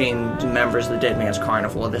coaching members of the Dead Man's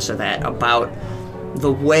Carnival or this or that, about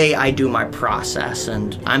the way I do my process,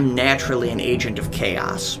 and I'm naturally an agent of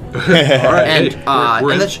chaos. All right,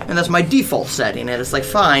 and that's my default setting, and it's like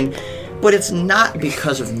fine, but it's not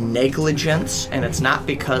because of negligence, and it's not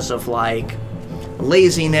because of like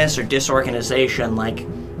laziness or disorganization. Like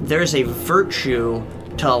there's a virtue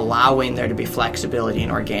to allowing there to be flexibility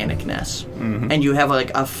and organicness, and you have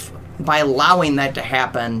like by allowing that to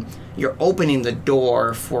happen, you're opening the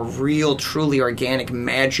door for real, truly organic,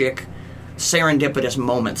 magic, serendipitous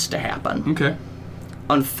moments to happen. Okay.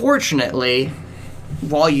 Unfortunately,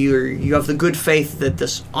 while you have the good faith that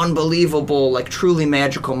this unbelievable, like truly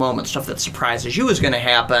magical moment, stuff that surprises you is going to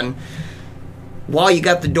happen, while you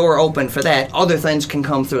got the door open for that, other things can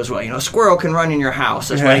come through as well. A squirrel can run in your house,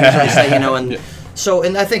 that's what I usually say, and so,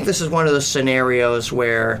 and I think this is one of those scenarios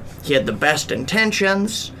where he had the best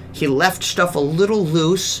intentions, he left stuff a little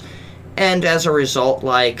loose, and as a result,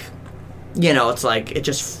 like, it's like,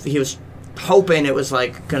 he was hoping it was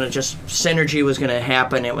like gonna just synergy was gonna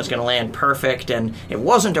happen, it was gonna land perfect, and it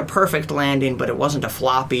wasn't a perfect landing, but it wasn't a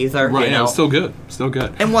flop either. Right, yeah, still good.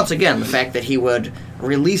 And once again, the fact that he would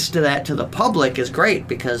release that to the public is great,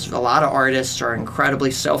 because a lot of artists are incredibly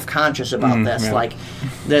self-conscious about this. Yeah. Like,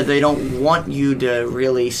 they don't want you to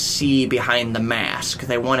really see behind the mask.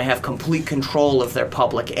 They want to have complete control of their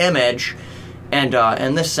public image, and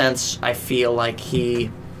in this sense, I feel like he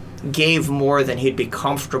gave more than he'd be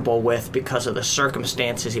comfortable with because of the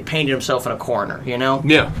circumstances. He painted himself in a corner,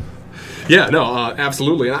 Yeah, no,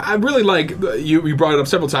 absolutely. And I really like, you brought it up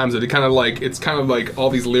several times, that it's kind of like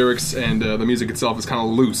all these lyrics and the music itself is kind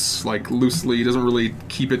of loose, like loosely, doesn't really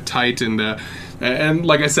keep it tight, and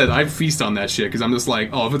like I said, I feast on that shit, because I'm just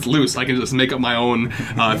like, oh, if it's loose, I can just make up my own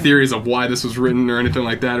theories of why this was written or anything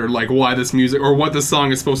like that, or like why this music, or what this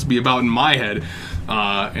song is supposed to be about in my head.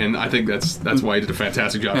 And I think that's why he did a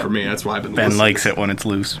fantastic job for me. That's why I've been Ben listening. likes it when it's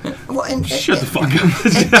loose. Well, Shut the fuck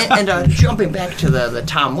up. and jumping back to the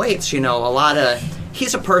Tom Waits,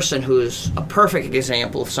 he's a person who's a perfect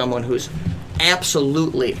example of someone who's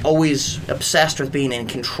absolutely always obsessed with being in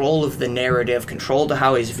control of the narrative, control to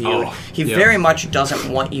how he's viewed. He very much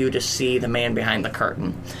doesn't want you to see the man behind the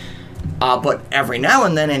curtain. But every now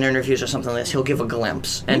and then in interviews or something like this, he'll give a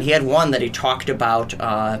glimpse. And he had one that he talked about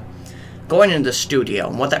going into the studio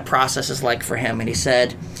and what that process is like for him. And he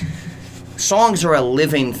said, songs are a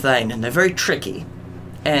living thing, and they're very tricky.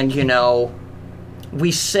 And, we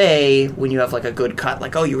say when you have like a good cut,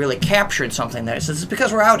 like, oh, you really captured something there. So it's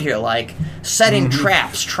because we're out here like setting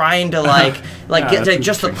traps, trying to get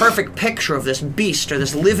just the perfect picture of this beast or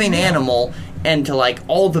this living animal, and to like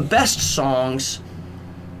all the best songs,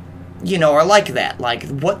 are like that. Like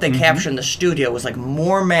what they capture in the studio was like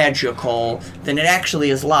more magical than it actually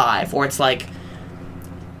is live, or it's like,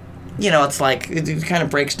 it's like, it kind of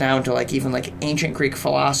breaks down to like even like ancient Greek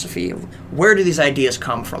philosophy. Where do these ideas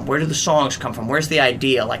come from? Where do the songs come from? Where's the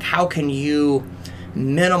idea? Like, how can you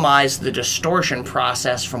minimize the distortion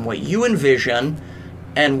process from what you envision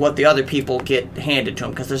and what the other people get handed to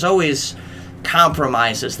them? Because there's always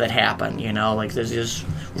compromises that happen, like there's these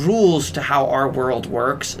rules to how our world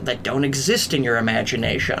works that don't exist in your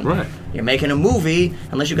imagination. Right. You're making a movie,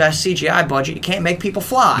 unless you got a CGI budget, you can't make people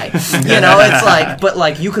fly. It's like, but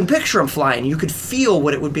like you can picture them flying, you could feel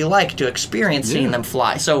what it would be like to experience seeing them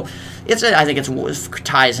fly. So I think it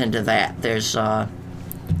ties into that. There's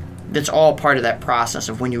that's all part of that process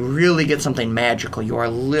of when you really get something magical, you are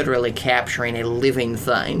literally capturing a living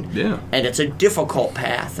thing. Yeah. And it's a difficult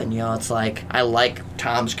path, and it's like, I like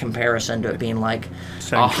Tom's comparison to it being like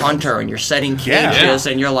a hunter, and you're setting cages,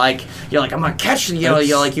 and you're like I'm gonna catch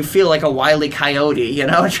you feel like a wily coyote,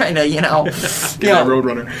 trying to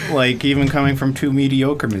Roadrunner. Like, even coming from two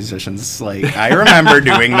mediocre musicians, like I remember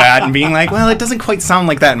doing that and being like, well, it doesn't quite sound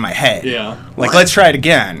like that in my head. Yeah. Like, let's try it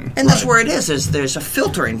again. And that's where it is there's a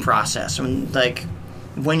filtering process.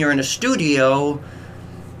 When you're in a studio,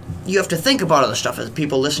 you have to think about other stuff. As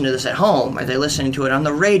people listen to this at home, are they listening to it on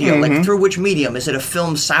the radio? Like, through which medium? Is it a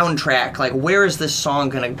film soundtrack? Like, where is this song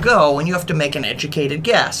going to go? And you have to make an educated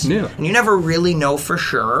guess. Yeah. And you never really know for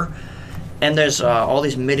sure. And there's all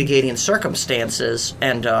these mitigating circumstances.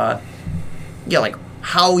 And, like,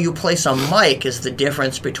 how you place a mic is the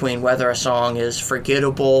difference between whether a song is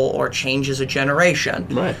forgettable or changes a generation.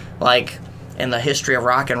 Right. Like, in the history of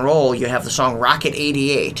rock and roll, you have the song Rocket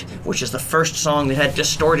 88, which is the first song that had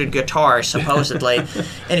distorted guitars, supposedly.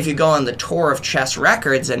 And if you go on the tour of Chess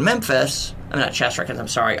Records in Memphis, I'm not Chess Records, I'm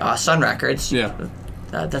sorry, Sun Records. Yeah.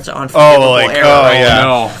 That's an unforgivable error. Oh, yeah.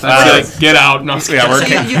 No. That's get out. No, so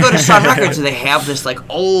you go to Sun Records, and they have this, like,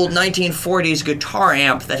 old 1940s guitar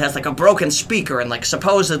amp that has, like, a broken speaker, and, like,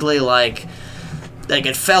 supposedly, like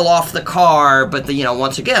it fell off the car, but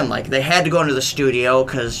once again, like, they had to go into the studio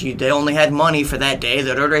because they only had money for that day.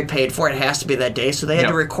 They'd already paid for it. It has to be that day, so they had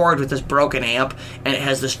to record with this broken amp, and it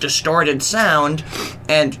has this distorted sound,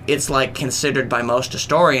 and it's like considered by most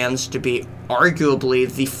historians to be arguably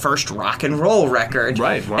the first rock and roll record.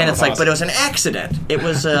 Right. And it's like, but it was an accident. It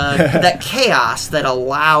was that chaos that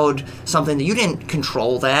allowed something that you didn't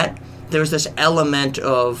control that. There was this element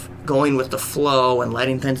of going with the flow and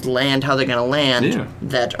letting things land how they're going to land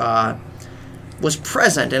that was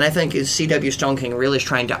present. And I think C.W. Stone King really is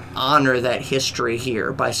trying to honor that history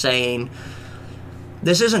here by saying,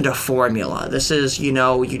 this isn't a formula. This is, you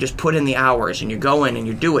just put in the hours and you go in and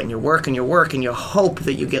you do it and you work and you work and you hope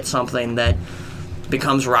that you get something that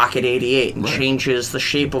becomes Rocket 88 and changes the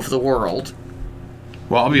shape of the world.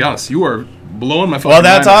 Well, I'll be honest. You are blowing my phone. Well,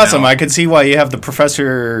 that's awesome. I could see why you have the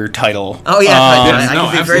professor title. Oh yeah, I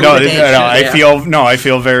can be very I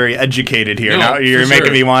feel very educated here. Now you're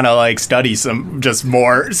making me want to study some just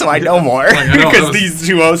more, so I know more. Because these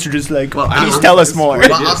two hosts are just please tell us more.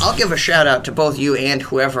 Well, I'll give a shout out to both you and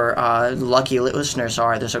whoever lucky listeners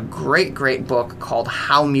are. There's a great book called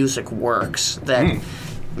How Music Works that.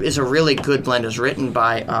 Is a really good blend. Is written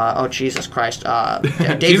by Jesus Christ,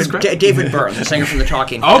 David Byrne, the singer from the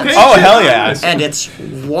Talking Heads. Okay. Oh hell yeah! And it's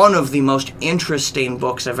one of the most interesting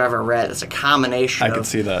books I've ever read. It's a combination. I can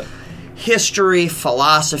see that. History,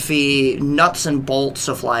 philosophy, nuts and bolts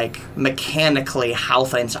of mechanically how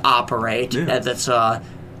things operate. Yeah. That's I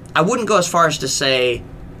wouldn't go as far as to say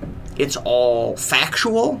it's all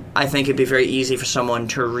factual. I think it'd be very easy for someone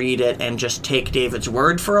to read it and just take David's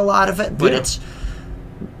word for a lot of it. But it's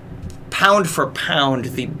pound for pound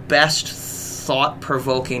the best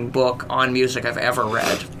thought-provoking book on music I've ever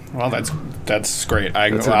read. Well, that's great.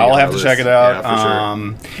 I'll have to check it out.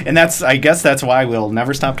 Yeah, for sure. And I guess that's why we'll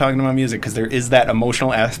never stop talking about music, because there is that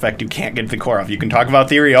emotional aspect you can't get to the core of. You can talk about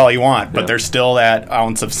theory all you want, but there's still that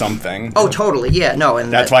ounce of something. Oh, totally. Yeah, no.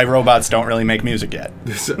 And that's why robots don't really make music yet.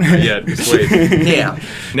 Just wait. Yeah.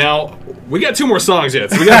 Now, we got 2 more songs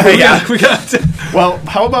yet. So we got. Well,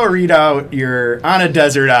 how about read out your On a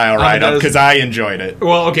Desert Isle write-up, because I enjoyed it.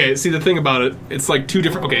 Well, okay. See, the thing about it, it's 2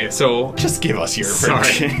 different. Okay, so just give us your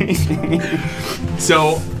version.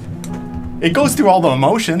 So it goes through all the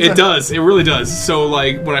emotions. It does. It really does. So,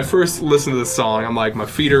 when I first listened to this song, I'm my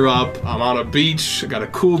feet are up. I'm on a beach. I got a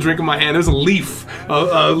cool drink in my hand. There's a Leaf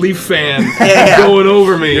fan going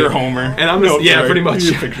over me. You're Homer. And I'm just, pretty much.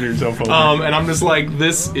 You picture yourself Homer. And I'm just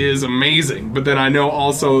this is amazing. But then I know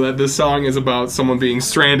also that this song is about someone being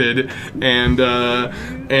stranded, and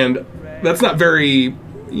that's not very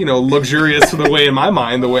luxurious for the way in my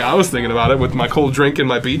mind, the way I was thinking about it, with my cold drink and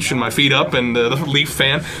my beach and my feet up and the Leaf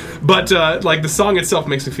fan. But the song itself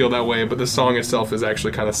makes me feel that way. But the song itself is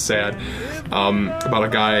actually kind of sad, about a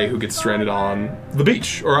guy who gets stranded on the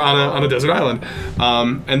beach or on a desert island,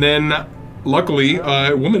 and then luckily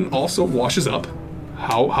a woman also washes up.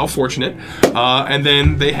 How fortunate. And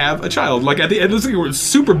then they have a child. At the end of the song, it's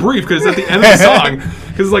super brief because it's at the end of the song.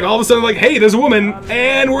 Because all of a sudden, hey, there's a woman,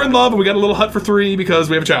 and we're in love, and we got a little hut for 3 because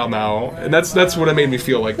we have a child now. And that's what it made me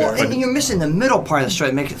feel like there. Well, and you're missing the middle part of the story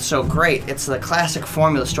that makes it so great. It's the classic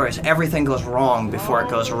formula stories. Everything goes wrong before it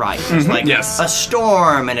goes right. It's a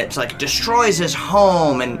storm, and it's destroys his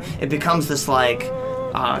home, and it becomes this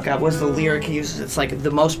God, what's the lyric he uses? It's the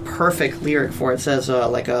most perfect lyric for it. It says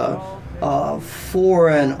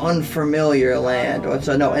foreign, unfamiliar land. Let's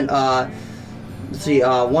see.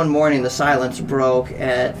 One morning the silence broke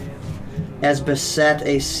as beset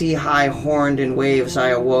a sea-high horned in waves I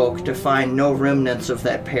awoke to find no remnants of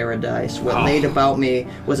that paradise. What laid about me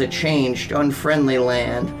was a changed, unfriendly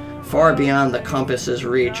land. Far beyond the compass's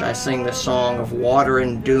reach, I sing the song of water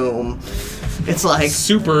and doom. It's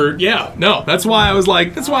super, no, that's why I was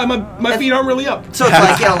that's why my feet aren't really up. So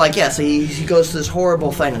it's so he goes to this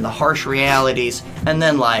horrible thing and the harsh realities, and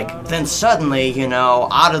then then suddenly,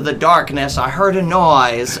 out of the darkness I heard a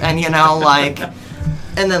noise, and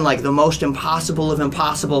and then the most impossible of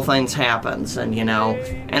impossible things happens, and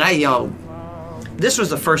this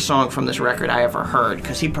was the first song from this record I ever heard,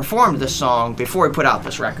 because he performed this song before he put out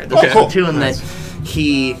this record. This is a tune that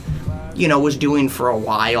he was doing for a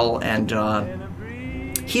while, and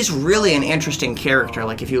he's really an interesting character.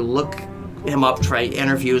 If you look him up, try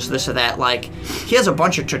interviews, this or that, he has a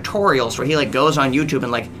bunch of tutorials where he goes on YouTube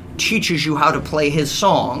and teaches you how to play his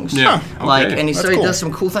songs. Yeah. Okay. And he does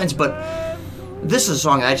some cool things, but this is a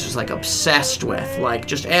song I just was obsessed with,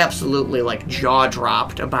 just absolutely jaw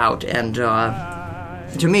dropped about, and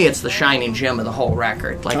to me, it's the shining gem of the whole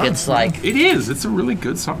record. It's it is. It's a really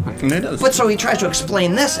good song. It is. But so he tries to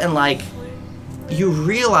explain this, and you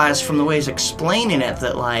realize from the way he's explaining it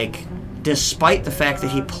that despite the fact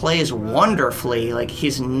that he plays wonderfully,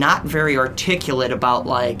 he's not very articulate about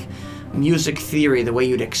music theory the way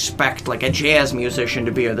you'd expect a jazz musician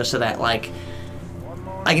to be, or this or that.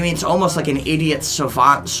 It's almost like an idiot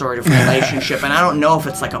savant sort of relationship, and I don't know if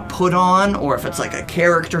it's a put on or if it's a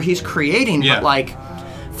character he's creating, but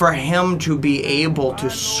for him to be able to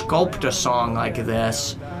sculpt a song like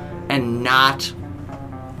this and not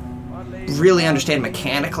really understand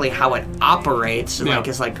mechanically how it operates,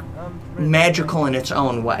 is magical in its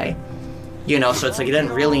own way. So it's he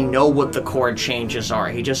doesn't really know what the chord changes are.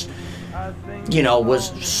 He just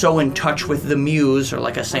was so in touch with the muse, or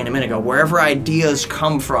like I was saying a minute ago, wherever ideas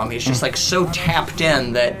come from, he's just like so tapped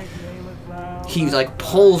in that he like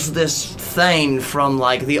pulls this thing from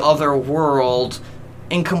like the other world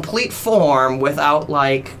in complete form without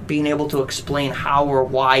like being able to explain how or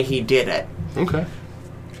why he did it. Okay.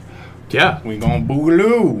 Yeah. We gonna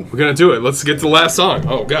boogaloo. We're gonna do it. Let's get to the last song.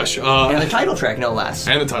 Oh gosh. And the title track, no less.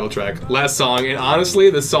 And the title track. Last song. And honestly,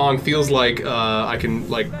 this song feels like I can,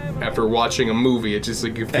 like, after watching a movie, it just,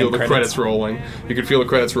 like, you feel the credits rolling. You can feel the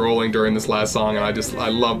credits rolling during this last song, and I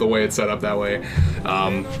love the way it's set up that way.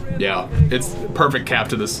 Yeah. It's perfect cap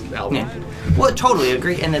to this album. Yeah. Well, totally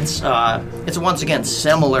agree. And it's once again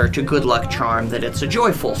similar to Good Luck Charm, that it's a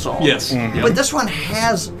joyful song. Yes. Mm-hmm. But this one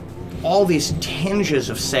has all these tinges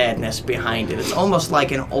of sadness behind it. It's almost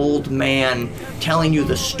like an old man telling you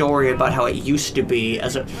the story about how it used to be.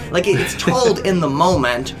 It's told in the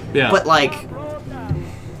moment, but like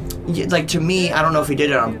to me, I don't know if he did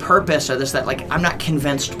it on purpose or this, that, like, I'm not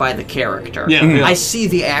convinced by the character. Yeah. I see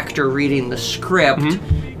the actor reading the script,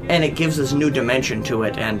 and it gives this new dimension to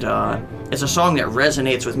it, and it's a song that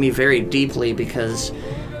resonates with me very deeply because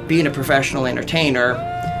being a professional entertainer,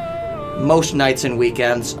 most nights and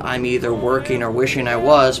weekends, I'm either working or wishing I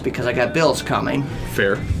was because I got bills coming.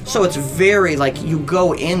 Fair. So it's very, like, you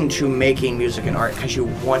go into making music and art because you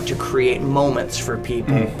want to create moments for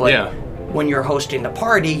people. But when you're hosting the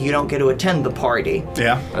party, you don't get to attend the party.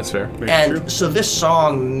 Yeah, that's fair. Very true. So this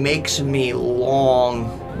song makes me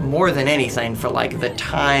long, more than anything, for, like, the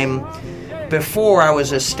time before I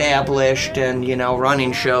was established and,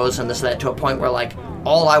 running shows and this, that, to a point where, like,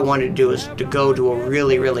 all I wanted to do is to go to a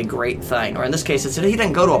really, really great thing. Or in this case, he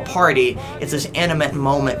didn't go to a party. It's this intimate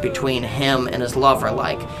moment between him and his lover.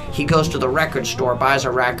 Like, he goes to the record store, buys a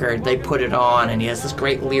record, they put it on, and he has this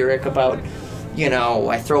great lyric about,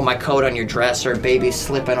 I throw my coat on your dresser, baby's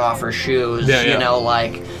slipping off her shoes.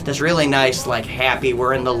 Like, this really nice, like, happy,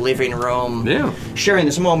 we're in the living room sharing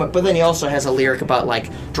this moment. But then he also has a lyric about, like,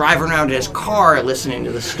 driving around in his car listening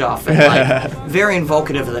to this stuff. And, like, very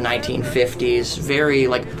invocative of the 1950s. Very,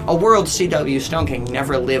 like, a world C.W. Stone King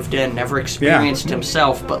never lived in, never experienced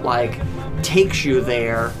himself, but, like, takes you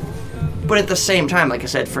there. But at the same time, like I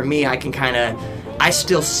said, for me, I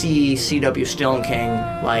still see C.W. Stone King,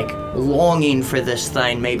 like, longing for this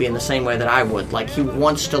thing maybe in the same way that I would. Like, he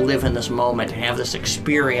wants to live in this moment and have this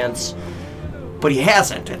experience, but he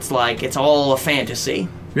hasn't. It's like, it's all a fantasy.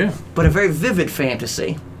 Yeah. But a very vivid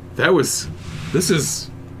fantasy. This is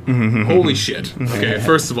holy shit. Okay,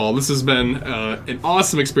 first of all, this has been an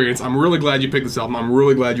awesome experience. I'm really glad you picked this album. I'm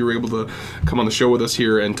really glad you were able to come on the show with us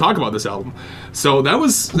here and talk about this album. So that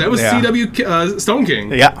was C.W. Stone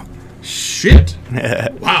King. Yeah. Shit.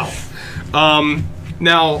 Wow.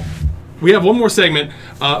 Now, we have one more segment.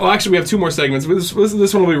 Actually, we have two more segments.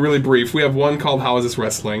 This one will be really brief. We have one called How Is This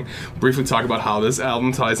Wrestling? Briefly talk about how this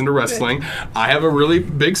album ties into wrestling. I have a really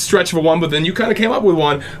big stretch of a one, but then you kind of came up with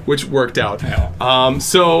one, which worked out.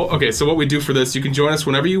 So what we do for this, you can join us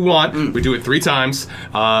whenever you want. We do it 3 times.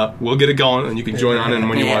 We'll get it going, and you can join on in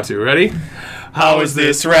when you want to. Ready? How is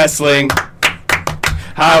this wrestling?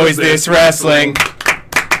 How is this wrestling?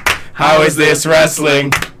 How is this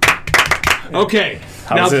wrestling? Okay.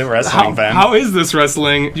 How is it wrestling, fam? How is this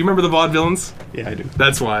wrestling? Do you remember the Vaudevillains? Yeah, I do.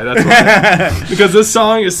 That's why. Because this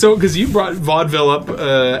song is so... Because you brought vaudeville up,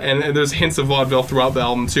 and there's hints of vaudeville throughout the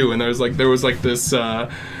album, too. And there was this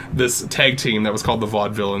tag team that was called the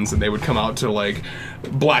Vaudevillains, and they would come out to, like,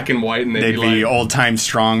 black and white, and they'd be like, old-time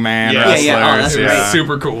strongman wrestlers. That's great.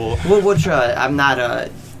 Super cool. Well, which I'm not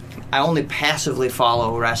I only passively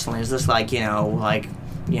follow wrestling. Is this like,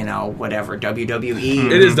 whatever,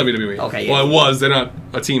 WWE? It is WWE. Okay, yeah. Well, it was. They're not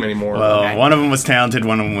a team anymore. Well, one of them was talented,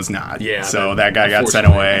 one of them was not. Yeah. So that guy got sent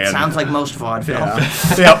away. Sounds like most vaudeville.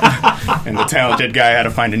 Yep. And the talented guy had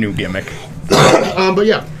to find a new gimmick. But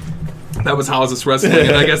yeah. That was How Is This Wrestling?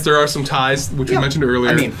 And I guess there are some ties, which we mentioned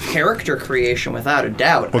earlier. I mean, character creation without a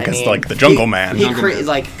doubt. Because, like, the Jungle Man.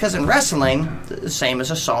 Because in wrestling, the same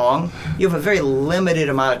as a song, you have a very limited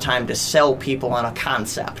amount of time to sell people on a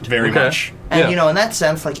concept. Very much. And, in that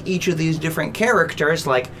sense, like, each of these different characters,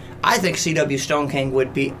 like, I think C.W. Stone King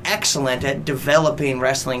would be excellent at developing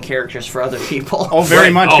wrestling characters for other people. Oh,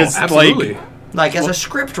 very much. Absolutely. Like, as a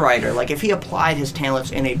scriptwriter, like, if he applied his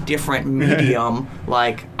talents in a different medium,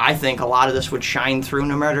 like, I think a lot of this would shine through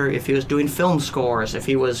no matter if he was doing film scores, if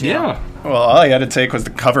he was, you know. Well, all he had to take was the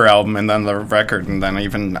cover album and then the record, and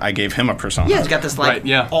then I gave him a persona. Yeah, he's got this, like,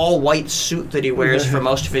 all-white suit that he wears for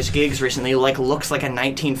most of his gigs recently, like, looks like a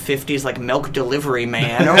 1950s, like, milk delivery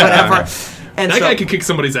man or whatever. And that so, guy could kick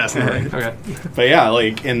somebody's ass in the ring. Okay. But yeah,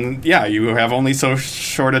 like, and yeah, you have only so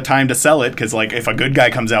short a time to sell it because, like, if a good guy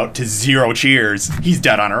comes out to 0 cheers, he's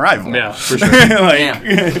dead on arrival. Yeah, for sure.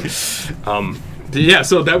 Yeah,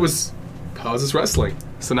 so that was How's This Wrestling?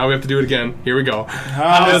 So now we have to do it again. Here we go.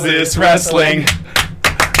 How's this wrestling?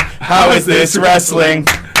 How is this wrestling?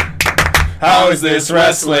 How is this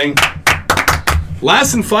wrestling?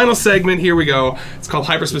 Last and final segment, here we go. It's called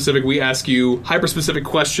Hyperspecific. We ask you hyperspecific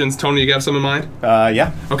questions. Tony, you have some in mind?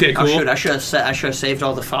 Yeah. Okay, cool. Oh, shoot, I should have saved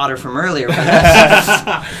all the fodder from earlier. For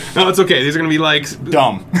No, it's okay. These are going to be like...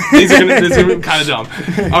 Dumb. These are going to be kind of dumb.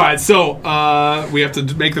 All right, so we have to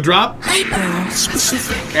make the drop.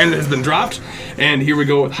 Hyperspecific. And it has been dropped. And here we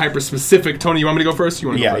go with hyperspecific. Tony, you want me to go first? You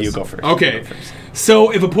want to go first? You go first. Okay. You go first.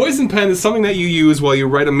 So if a poison pen is something that you use while you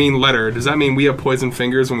write a mean letter, does that mean we have poison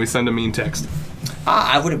fingers when we send a mean text?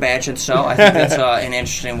 I would imagine so. I think that's an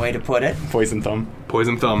interesting way to put it. Poison thumb.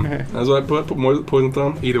 Poison thumb. That's what I put more poison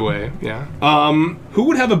thumb. Either way, yeah. Who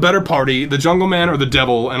would have a better party, the Jungle Man or the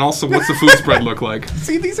Devil? And also, what's the food spread look like?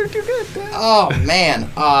 See, these are too good. Oh,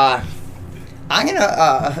 man. I'm going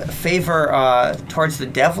to favor towards the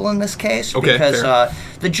Devil in this case. Okay, because fair.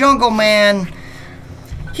 the Jungle Man,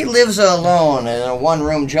 he lives alone in a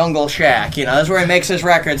one-room jungle shack. You know, that's where he makes his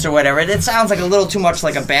records or whatever. It sounds like a little too much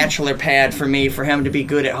like a bachelor pad for me for him to be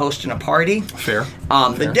good at hosting a party. Fair.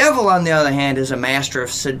 The Devil, on the other hand, is a master of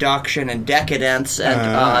seduction and decadence,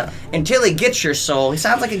 and until he gets your soul, he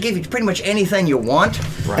sounds like he'd give you pretty much anything you want.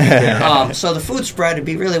 Right. So the food spread would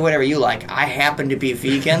be really whatever you like. I happen to be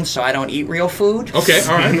vegan, so I don't eat real food. Okay,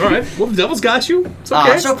 all right. Well, the Devil's got you. It's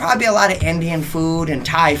okay. So probably a lot of Indian food and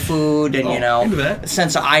Thai food, and into that.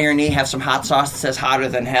 sense of irony, have some hot sauce that says hotter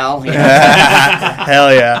than hell. You know?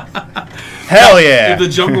 Hell yeah. Hell yeah. If the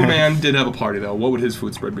Jungle Man did have a party, though, what would his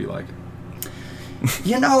food spread be like?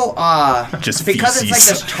 You know, Just because feces. it's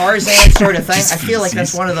like this Tarzan sort of thing, Just I feel like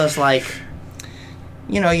that's feces. one of those, like,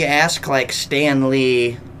 you know, you ask, like, Stan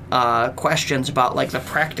Lee questions about, like, the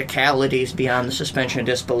practicalities beyond the suspension of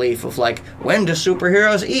disbelief of, like, when do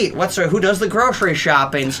superheroes eat? Who does the grocery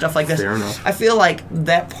shopping? Stuff like this. Fair enough. I feel like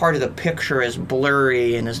that part of the picture is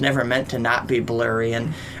blurry and is never meant to not be blurry.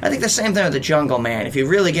 And I think the same thing with the Jungle Man. If you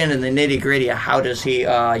really get into the nitty-gritty of how does he,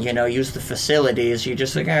 use the facilities, you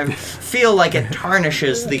just kind of feel like it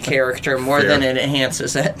tarnishes the character more Fair. than it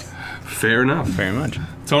enhances it. Fair enough. Very much.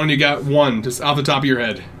 Tony, you got one, just off the top of your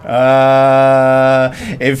head.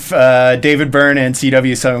 If David Byrne and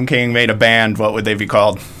C.W. Stone King made a band, what would they be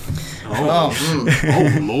called? Oh,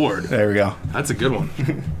 Lord. There we go. That's a good one.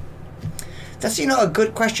 That's, a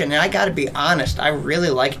good question, and I gotta be honest, I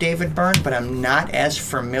really like David Byrne, but I'm not as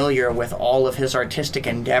familiar with all of his artistic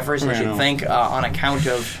endeavors as you'd think on account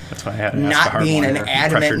of That's why I had to ask the not hard being one an there.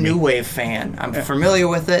 adamant Pressured me. New Wave fan. I'm familiar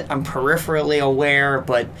with it, I'm peripherally aware,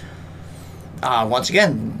 but once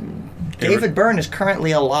again, David Byrne is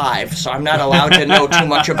currently alive, so I'm not allowed to know too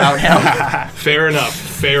much about him. Fair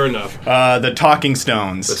enough. The Talking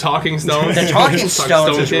Stones. The Talking Stones. The Talking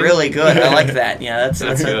Stones is King. really good. I like that. Yeah,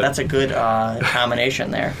 That's good. that's a good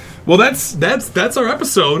combination there. Well, that's our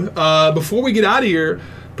episode. Before we get out of here,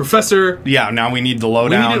 Professor, Yeah, now we need the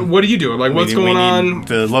lowdown. what are you doing? Like, what's We going need on?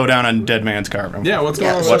 The lowdown on Dead Man's Carbon. Yeah, what's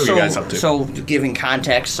going on? What are you guys up to? So, giving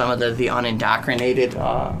context, some of the unindoctrinated,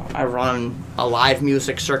 I run a live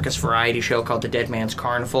music circus variety show called the Dead Man's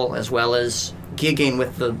Carnival, as well as gigging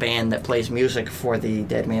with the band that plays music for the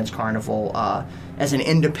Dead Man's Carnival as an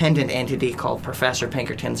independent entity called Professor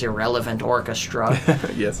Pinkerton's Irrelevant Orchestra.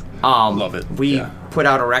 Yes. Love it. We put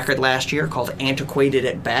out a record last year called Antiquated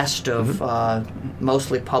at Best of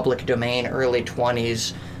mostly public domain, early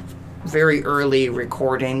 20s, very early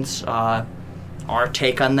recordings. Our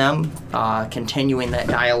take on them, continuing that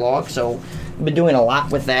dialogue. So I've been doing a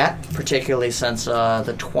lot with that, particularly since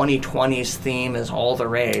the 2020s theme is all the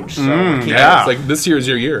rage. So It's like this year's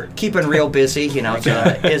your year. keeping real busy.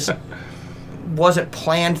 Wasn't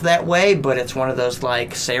planned that way, but it's one of those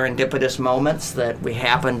like serendipitous moments that we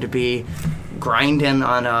happen to be grinding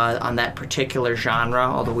on that particular genre.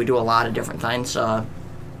 Although we do a lot of different things.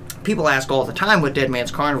 People ask all the time what Dead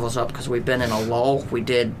Man's Carnival's up because we've been in a lull. We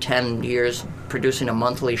did 10 years producing a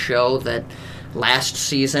monthly show that last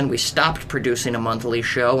season we stopped producing a monthly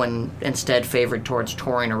show and instead favored towards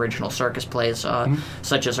touring original circus plays,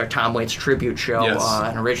 such as our Tom Waits tribute show. Yes.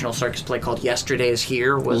 An original circus play called Yesterday's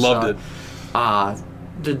Here was Loved it.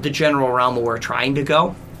 The general realm where we're trying to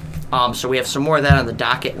go. So we have some more of that on the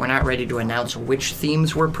docket. We're not ready to announce which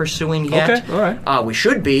themes we're pursuing yet. Okay, all right. We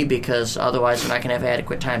should be, because otherwise we're not going to have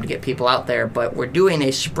adequate time to get people out there. But we're doing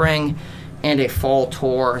a spring and a fall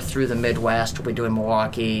tour through the Midwest. We'll be doing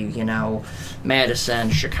Milwaukee, Madison,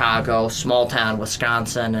 Chicago, small town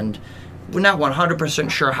Wisconsin, and we're not 100%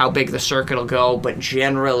 sure how big the circuit will go, but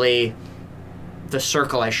generally the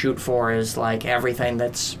circle I shoot for is like everything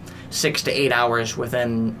that's 6 to 8 hours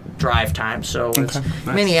within drive time. So it's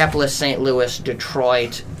Minneapolis, St. Louis,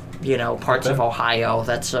 Detroit, parts of Ohio.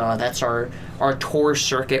 That's our tour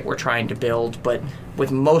circuit we're trying to build, but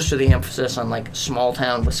with most of the emphasis on like small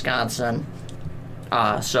town Wisconsin.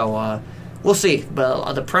 We'll see,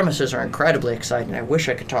 but the premises are incredibly exciting. I wish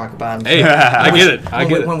I could talk about them. Hey, I get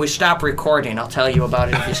it. When we stop recording, I'll tell you about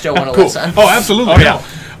it if you still want to listen. Oh, absolutely. Oh, yeah.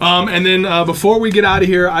 And then before we get out of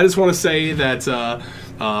here, I just want to say that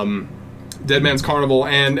Dead Man's Carnival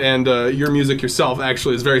and your music yourself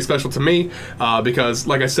actually is very special to me because,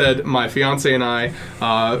 like I said, my fiance and I,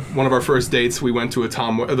 one of our first dates, we went to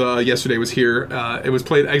a Yesterday Was Here. It was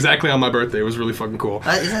played exactly on my birthday. It was really fucking cool.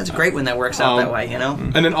 That's great when that works out that way,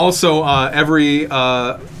 And then also every...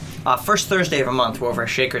 first Thursday of a month, we're over at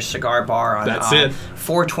Shaker's Cigar Bar on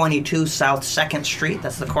 422 South 2nd Street.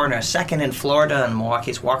 That's the corner of 2nd in Florida in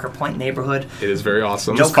Milwaukee's Walker Point neighborhood. It is very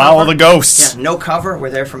awesome. Just follow the ghosts. Yeah, no cover.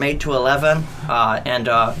 We're there from 8 to 11.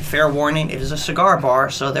 And fair warning, it is a cigar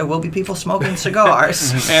bar, so there will be people smoking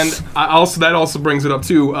cigars. And that also brings it up,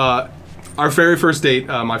 too. Our very first date,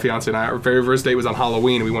 my fiance and I, our very first date was on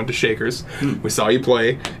Halloween. We went to Shaker's. We saw you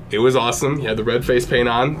play. It was awesome. You had the red face paint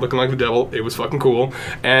on, looking like the devil. It was fucking cool.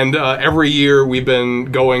 And every year we've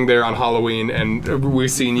been going there on Halloween, and we've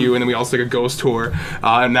seen you, and then we also took a ghost tour.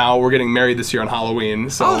 And now we're getting married this year on Halloween.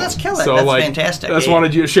 So, that's killer. That's fantastic. I just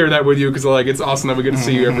wanted you to share that with you because it's awesome that we get to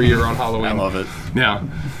see you every year on Halloween. I love it. Yeah.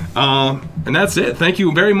 And that's it. Thank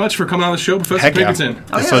you very much for coming on the show, Professor Pinkerton.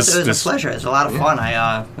 Yeah. It was a pleasure. It was a lot of fun.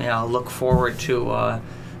 I look forward to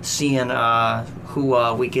seeing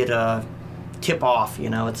who we get tip off.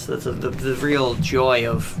 It's the real joy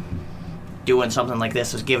of doing something like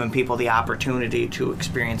this is giving people the opportunity to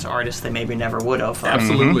experience artists they maybe never would have.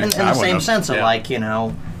 Absolutely. In the same sense of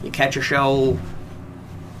you catch a show.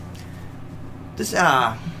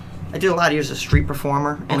 I did a lot of years as a street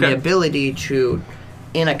performer, and the ability to,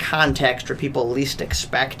 in a context where people least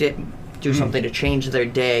expect it, do something to change their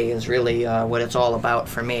day is really what it's all about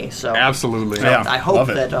for me. So absolutely, I hope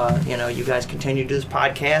that you guys continue to do this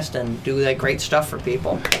podcast and do that great stuff for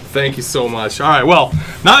people. Thank you so much. All right, well,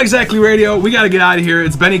 Not Exactly Radio. We got to get out of here.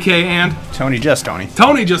 It's Benny K and Tony Just Tony.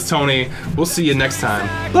 Tony Just Tony. We'll see you next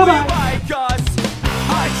time. Bye bye.